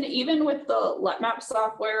 Even with the HapMap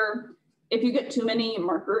software, if you get too many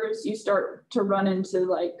markers, you start to run into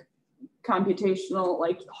like computational,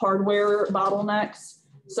 like hardware bottlenecks.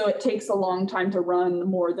 So it takes a long time to run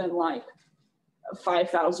more than like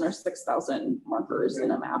 5,000 or 6,000 markers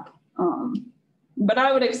in a map. But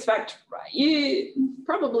I would expect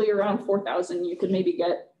probably around 4,000 you could maybe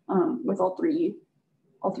get with all three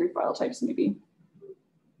file types maybe.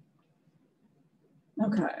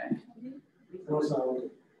 Okay. 4,000.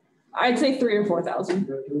 I'd say 3,000 or 4,000.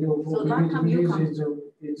 So that time you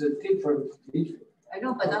it's a different feature. I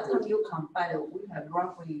know, but that time you compile, we have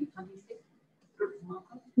roughly 26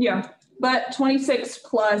 markers. Yeah, but 26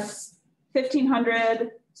 plus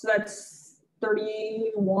 1,500, so that's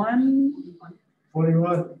 31.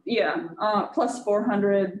 41. Yeah, plus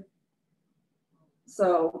 400.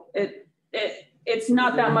 So it's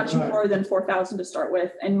not that much more than 4,000 to start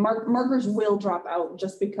with, and markers will drop out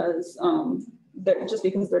just because they're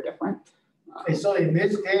different. So in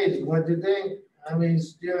this case, what do you think? I mean,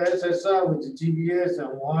 still SSR with the GBS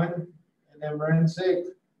and 1, and then rhAmpSeq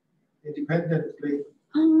independently.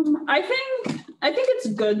 I think it's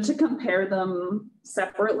good to compare them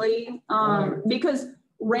separately because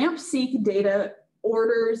rhAmpSeq data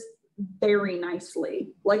orders very nicely.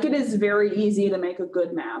 Like it is very easy to make a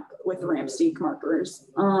good map with rhAmpSeq markers.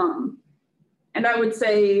 And I would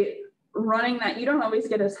say running that, you don't always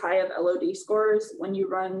get as high of LOD scores when you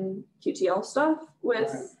run QTL stuff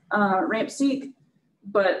with rhAmpSeq,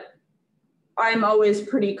 but I'm always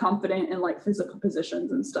pretty confident in like physical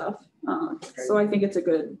positions and stuff. So I think it's a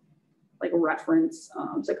good like reference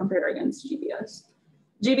to compare against GBS.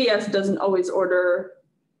 GBS doesn't always order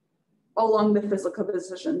along the physical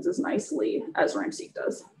positions as nicely as rhAmpSeq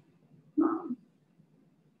does.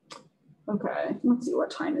 Okay, let's see,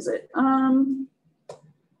 what time is it?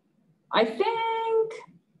 I think,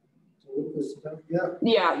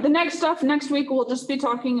 yeah, the next stuff next week, we'll just be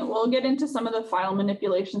talking, we'll get into some of the file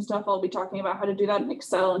manipulation stuff. I'll be talking about how to do that in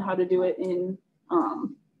Excel and how to do it in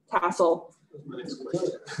Tassel.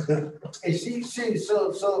 Hey, see,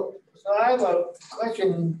 so I have a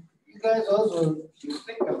question. You guys also should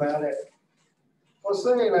think about it. For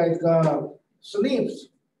say like SNPs,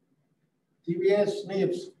 GBS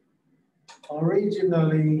SNPs,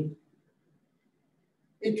 originally,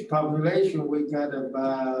 each population, we got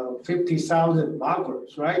about 50,000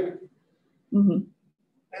 markers, right? Mm-hmm.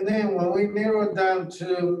 And then when we narrow down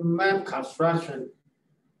to map construction,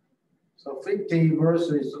 so 50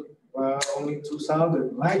 versus only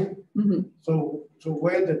 2,000, right? Mm-hmm. So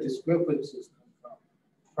where the discrepancies come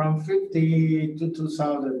from? From 50 to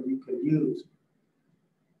 2,000, you could use.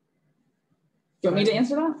 Do you want me to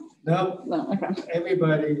answer that? No. No, okay.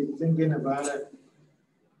 Everybody thinking about it.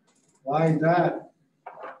 Why is that?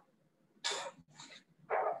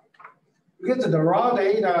 Because the raw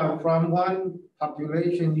data from one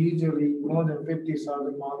population usually more than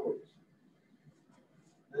 50,000 markers.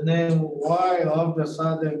 And then why all of a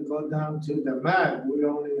sudden go down to the map, we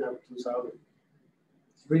only have 2,000.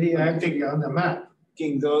 Really actually on the map.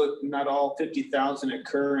 Though not all 50,000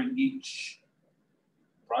 occur in each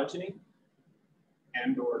progeny,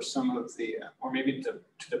 and or some of the, or maybe to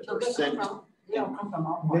the percent. They don't come from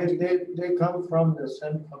all They come from the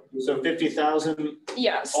same population. So 50,000.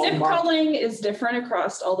 Yeah, SNP culling is different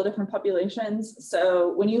across all the different populations.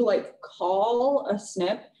 So when you like call a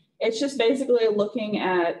SNP, it's just basically looking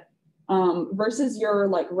at versus your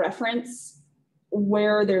like reference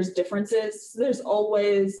where there's differences. So there's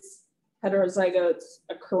always heterozygotes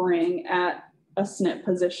occurring at a SNP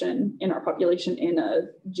position in our population in a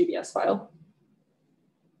GBS file.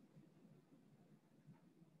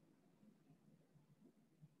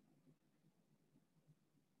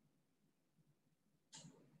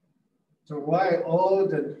 So why all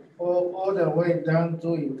the way down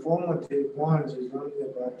to informative ones is only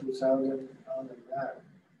about 2,000 on the map?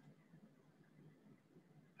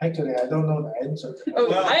 Actually, I don't know the answer. Oh,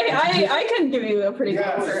 well, I can give you a pretty good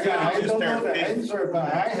answer. Yeah, I don't know the answer, but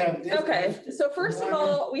I have this. Okay, so first of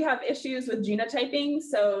all, we have issues with genotyping.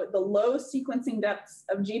 So the low sequencing depths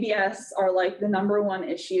of GBS are like the #1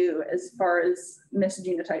 issue as far as missed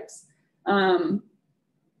genotypes.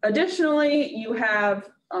 Additionally, you have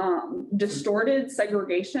distorted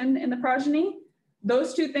segregation in the progeny.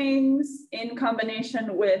 Those two things in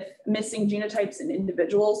combination with missing genotypes in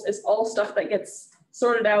individuals is all stuff that gets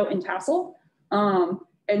sorted out in Tassel.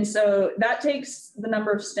 And so that takes the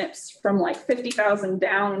number of SNPs from like 50,000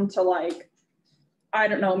 down to like, I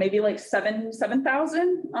don't know, maybe like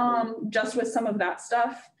 7,000 just with some of that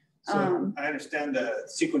stuff. So I understand the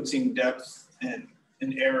sequencing depth and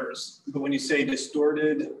errors, but when you say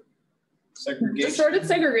distorted segregation. Distorted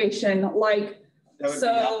segregation, like, that would be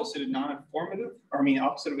opposite of non-informative, or I mean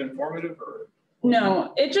opposite of informative, or?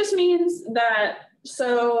 No, it just means that,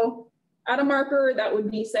 so at a marker that would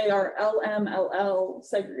be say our LMLL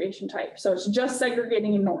segregation type. So it's just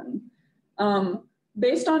segregating in Norton.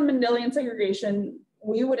 Based on Mendelian segregation,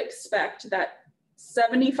 we would expect that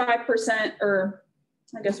 75%, or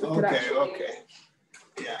I guess we could actually. Okay.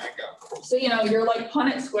 Yeah, I got it. So, you know, you're like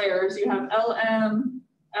Punnett squares, you have LM,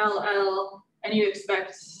 LL, and you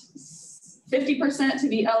expect 50% to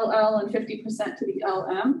be LL and 50% to be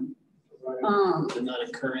LM. They're not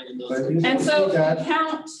occurring in those. And so we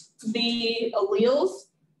count the alleles.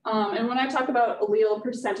 And when I talk about allele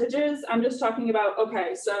percentages, I'm just talking about,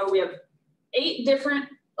 okay, so we have 8 different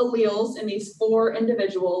alleles in these 4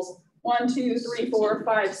 individuals. 1, 2, 3, 4,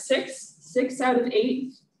 5, 6. 6 out of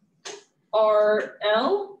 8 are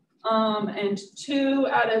L, and 2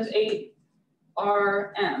 out of 8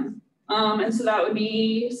 are M. And so that would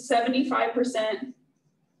be 75%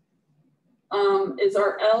 is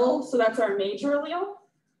our L, so that's our major allele.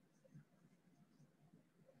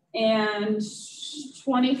 And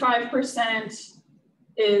 25%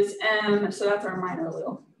 is M, so that's our minor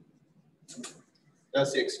allele.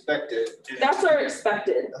 That's the expected. That's our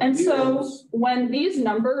expected. And so when these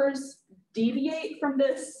numbers deviate from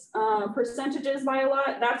this percentages by a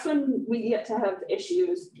lot, that's when we get to have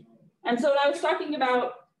issues. And so what I was talking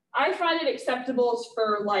about, I find it acceptable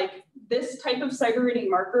for like this type of segregating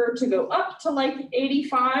marker to go up to like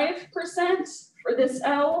 85% for this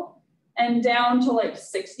L and down to like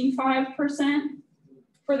 65%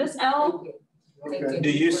 for this L. Okay. Do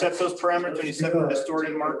you set those parameters when you set the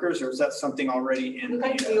distorted markers, or is that something already in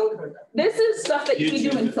the? This is stuff that you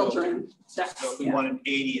do in filtering steps. So if we wanted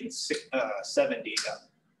 80 and 70,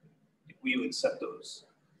 we would set those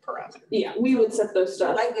parameters. Yeah, we would set those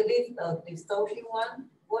stuff. Like this distortion one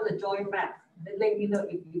for the Joinmap. They let you know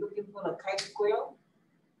if you're looking for a chi-square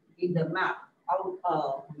in the map out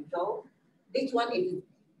result. This one is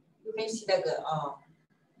you can see like a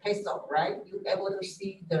Tassel, right? You're able to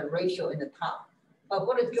see the ratio in the top. But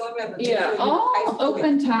for the Joinmap, yeah, I'll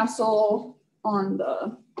open Tassel on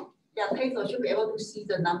the. Yeah, Tassel should be able to see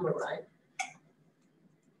the number, right?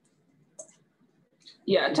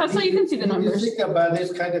 Yeah, Tassel, you can see the numbers. You think about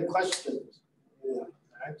this kind of questions. Yeah,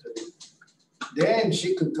 actually. Then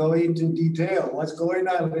she could go into detail. What's going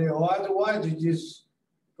on there? Or otherwise, you just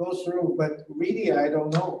go through. But really, I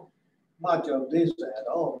don't know much of this at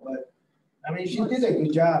all. But I mean, she did a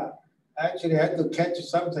good job. Actually, I could catch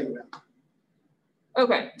something now.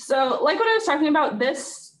 Okay, so like what I was talking about,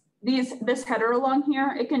 this header along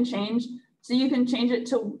here, it can change. So you can change it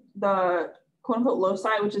to the quote unquote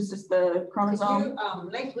loci, which is just the chromosome.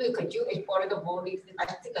 Next week, could you export the body? I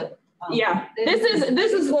think. Yeah,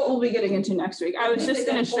 this is what we'll be getting into next week. I was just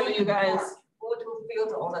going to show you guys. Go to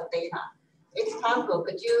filter all the data. It's possible.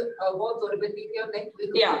 Could you go through a bit detail next week?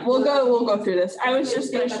 Yeah, we'll go through this. I was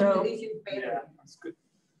just gonna show. Yeah, that's good.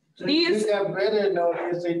 These- You got better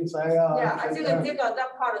notice inside out. Yeah, I think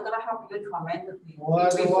that part is gonna help you tremendously. Well,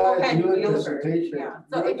 otherwise, your dissertation. Yeah,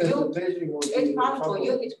 so your if you, dissertation will be it's possible trouble.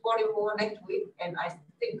 you explore more next week, and I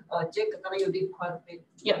think Jake is gonna use it quite a bit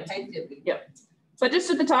intensively. But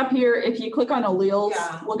just at the top here, if you click on alleles,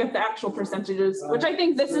 Yeah. we'll get the actual percentages, which I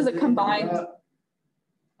think this is a combined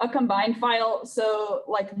file. So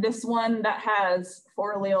like this one that has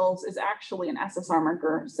 4 alleles is actually an SSR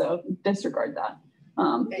marker. So disregard that.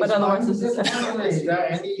 But otherwise this is. Is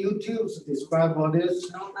there any YouTubes describe all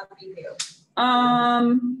this? No, not detail.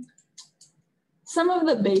 Some of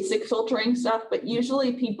the basic filtering stuff, but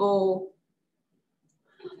usually people,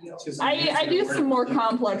 I do some more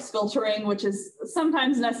complex filtering, which is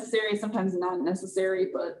sometimes necessary, sometimes not necessary,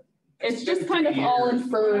 but it's just kind of all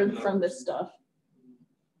inferred from this stuff.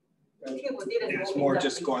 It's more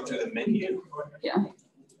just going through the menu. Yeah,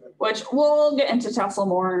 which we'll get into Tassel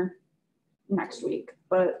more next week,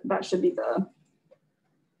 but that should be the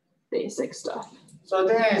basic stuff. So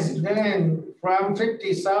then from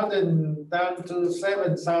 50,000 down to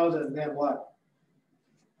 7,000, then what?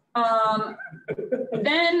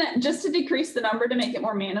 Then just to decrease the number to make it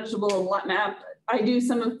more manageable in HapMap, I do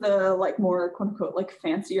some of the like more quote unquote like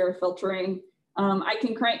fancier filtering. I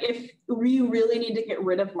can crank, if you really need to get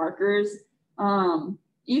rid of markers,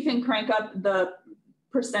 you can crank up the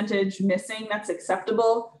percentage missing that's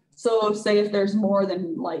acceptable. So say if there's more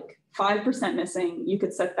than like 5% missing, you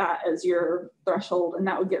could set that as your threshold and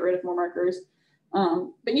that would get rid of more markers.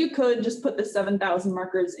 But you could just put the 7,000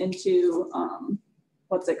 markers into,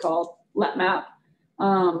 what's it called? HapMap.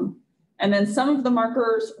 And then some of the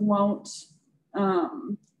markers won't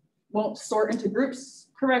sort into groups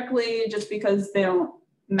correctly just because they don't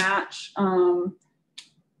match.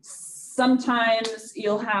 Sometimes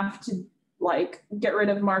you'll have to like get rid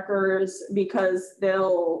of markers because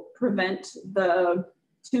they'll prevent the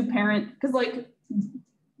 2-parent, because like,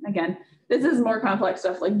 again, this is more complex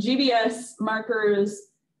stuff like GBS markers,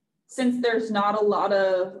 since there's not a lot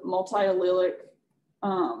of multi-allelic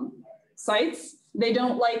sites, they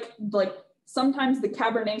don't like sometimes the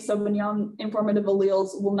Cabernet Sauvignon informative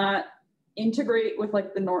alleles will not integrate with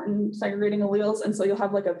like the Norton segregating alleles. And so you'll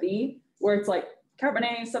have like a V where it's like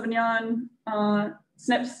Cabernet Sauvignon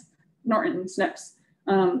SNPs, Norton SNPs.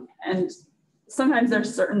 And sometimes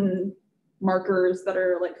there's certain markers that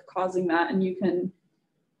are like causing that and you can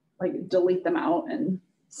like delete them out. And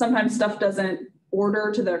sometimes stuff doesn't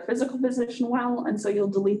order to their physical position well. And so you'll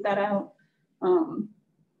delete that out. And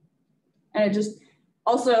it just,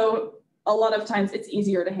 also a lot of times it's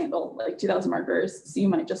easier to handle like 2,000 markers. So you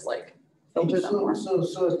might just like filter them more. So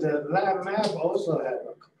the HapMap also have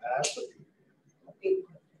a capacity.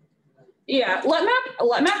 Yeah,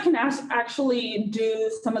 HapMap can actually do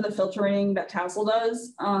some of the filtering that Tassel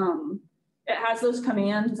does. It has those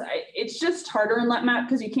commands. It's just harder in HapMap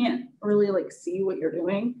because you can't really like see what you're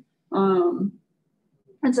doing. And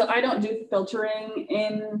so I don't do filtering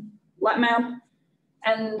in HapMap.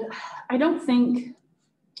 And I don't think,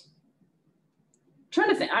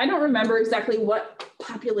 I don't remember exactly what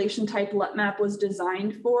population type HapMap was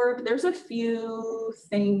designed for, but there's a few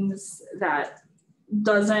things that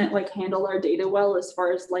doesn't like handle our data well as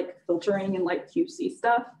far as like filtering and like QC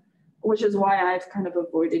stuff, which is why I've kind of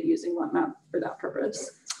avoided using HapMap for that purpose.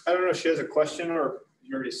 I don't know if she has a question or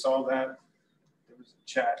you already saw that. There was a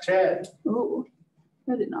chat. Oh,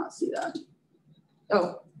 I did not see that.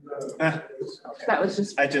 Oh, Okay. that was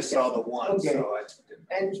just. I just saw the one, Okay. so I didn't.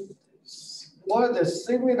 And what a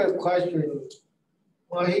similar question,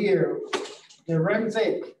 well here, the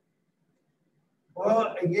rhAmpSeq.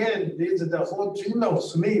 Well, again, these are the whole genome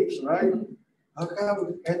SNPs, right? How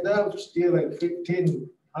come end up still like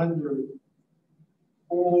 1,500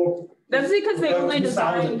 or? That's because they only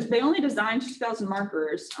 2,000? designed 2,000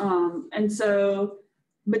 markers. And so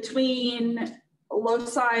between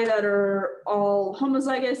loci that are all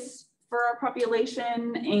homozygous for our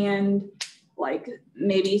population and like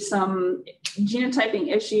maybe some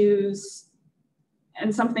genotyping issues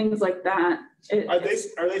and some things like that. Are they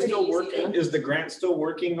still easy working? to- Is the grant still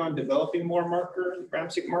working on developing more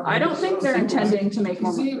rhAmpSeq markers? I don't think they're intending to make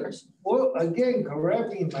more See, markers. Well, again,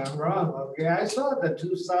 correct me if I'm wrong, okay? I saw the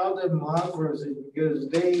 2,000 markers because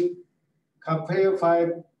they compare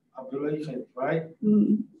 5 populations, right?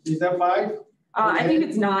 Mm. Is that 5? I think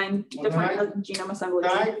it's 9 different 9? genome assemblies.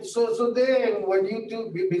 Right, so then when you do,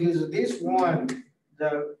 because this one,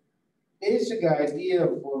 the basic idea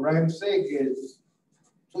for rhAmpSeq is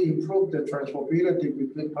to improve the transferability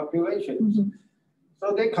between populations. Mhm.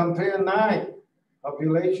 So they compare 9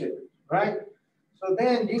 populations, right? So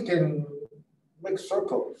then you can make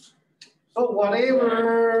circles. So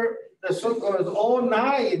whatever the circle is, all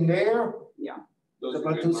 9 in there, Those it's are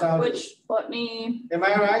about good 2,000. Which, let me Am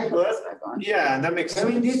I right? put this back on. Yeah, that makes I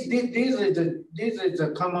sense. mean, this is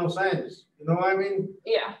a common sense, you know what I mean?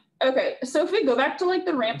 Yeah, okay, so if we go back to like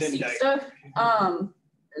the rhAmpSeq Venn stuff,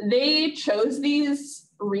 they chose these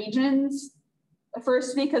regions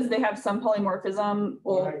first because they have some polymorphism,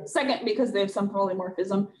 well, Right. second because they have some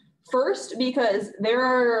polymorphism, first because there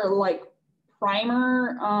are like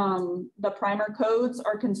the primer codes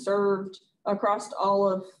are conserved across all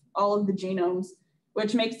of the genomes,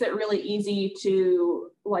 which makes it really easy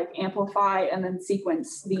to like amplify and then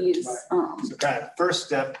sequence these. So kind of first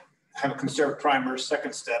step, have a conserved primer.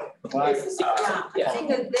 Second step, Right. is the sequence. Yeah, I think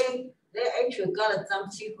that they actually got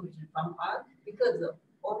some sequences from us because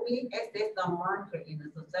only ancestor marker in the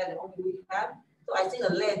society only we have. So I think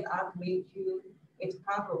the lens art you is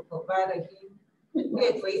part of providing him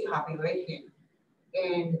with free population.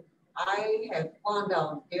 And I have found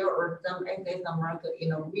out there are some ancestor marker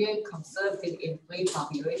in a real conservative in free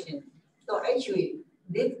population. So actually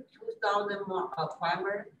this 2,000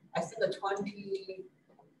 primer, I think the 20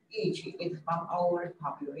 each is from our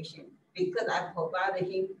population because I provided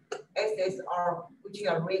him SSR, which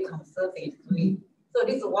are really conservative. So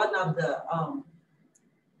this is one of the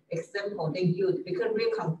example they use because we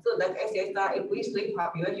conserve like SSR, if we see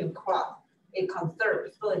population cross, it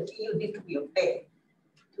conserves. So it use this to be a bed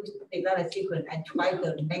to take out a sequence and try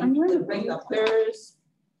to make the rate of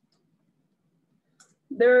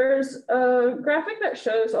There's a graphic that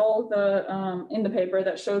shows all of the in the paper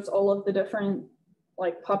that shows all of the different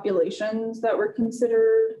like populations that were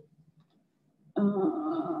considered.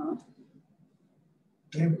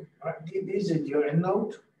 This is your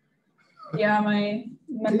endnote? Yeah, my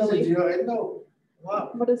This is your endnote.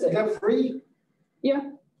 Wow. What is Is it? that free?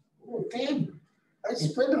 Yeah. Oh, damn. I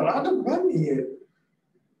spent a lot of money here.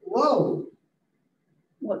 Whoa.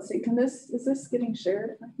 Let's see. Is this getting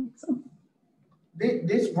shared? I think so.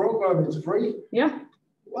 This program is free? Yeah.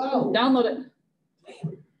 Wow. Download it.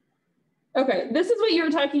 Okay, this is what you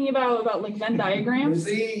were talking about like Venn diagrams.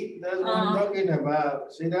 See, that's what I'm talking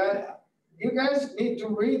about. See that? You guys need to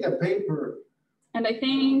read the paper. And I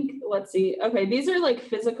think, let's see. Okay, these are like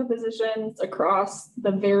physical positions across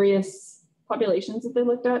the various populations that they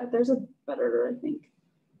looked at. There's a better, I think.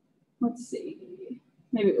 Let's see.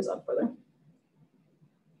 Maybe it was up further.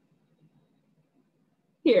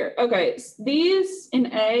 Here, okay. These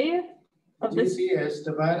in A of this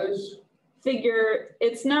estivators. figure,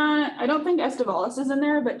 it's not, I don't think Estivalis is in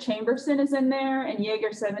there, but Chamberson is in there and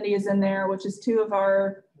Jaeger 70 is in there, which is 2 of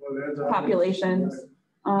our populations.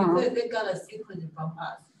 because they got a sequence from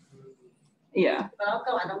us. Yeah. But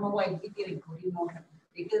also, I don't know why we didn't include Norton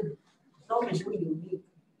because Norton is really unique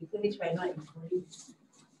because it's right now including.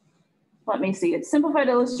 Let me see. It's simplified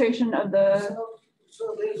illustration of the.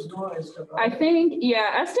 So there's no Estivalis. I think,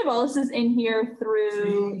 yeah, Estivalis is in here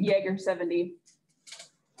through Jaeger 70.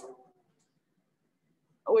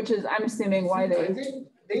 Which is, I'm assuming why I think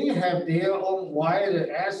they have their own wired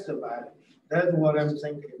estimator. That's what I'm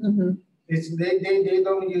thinking. Mm-hmm. It's they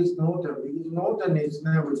don't use Norton because Norton is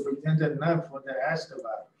not represented enough for the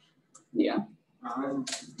estimator. Yeah.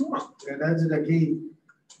 Yeah, that's the key.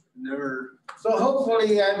 Never. So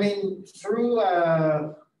hopefully, I mean, through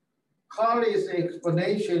Carly's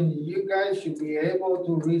explanation, you guys should be able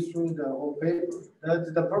to read through the whole paper.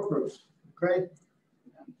 That's the purpose, okay?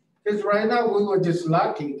 Because right now we were just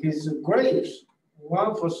lucky because grapes,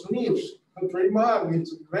 one for SNPs, for 3 months,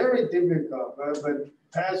 it's very difficult. But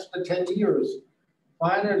past the 10 years,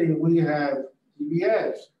 finally we have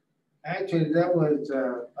GBS. Actually, that was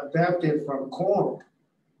adapted from corn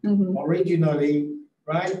originally,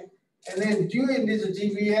 right? And then during this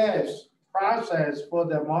GBS process for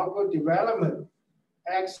the marker development,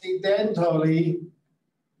 accidentally,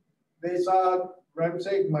 they thought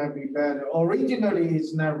rhAmpSeq might be better. Originally,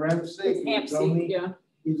 it's not rhAmpSeq. It's HapMap,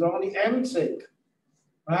 It's only rhAmpSeq,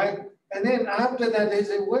 right? And then after that, they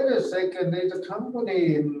said, wait a second, there's a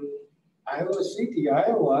company in Iowa City,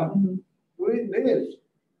 Iowa, doing this.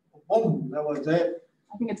 Boom, that was it.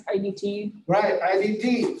 I think it's IDT. Right,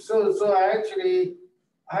 IDT. So actually,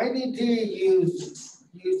 IDT use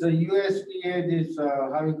the USDA, this,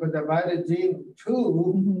 how you call the Vitagene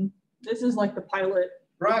 2. This is like the pilot.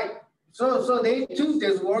 Right. So they two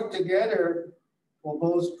just work together for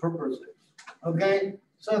both purposes. Okay.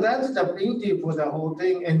 So that's the beauty for the whole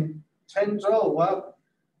thing. And Chen Zhou, well,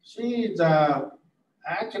 she's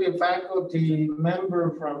actually faculty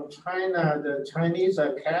member from China, the Chinese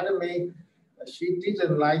Academy. She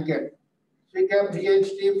didn't like it. She got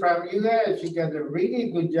PhD from US. She got a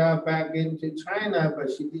really good job back into China,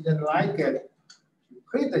 but she didn't like it. She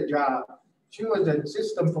quit the job. She was an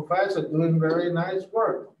assistant professor doing very nice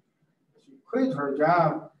work. She quit her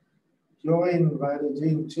job, joined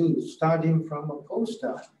Vitagen 2, starting from a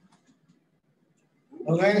postdoc.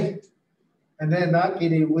 Okay? And then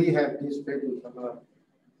luckily we have this paper from her.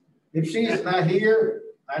 If she is not here,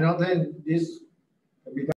 I don't think this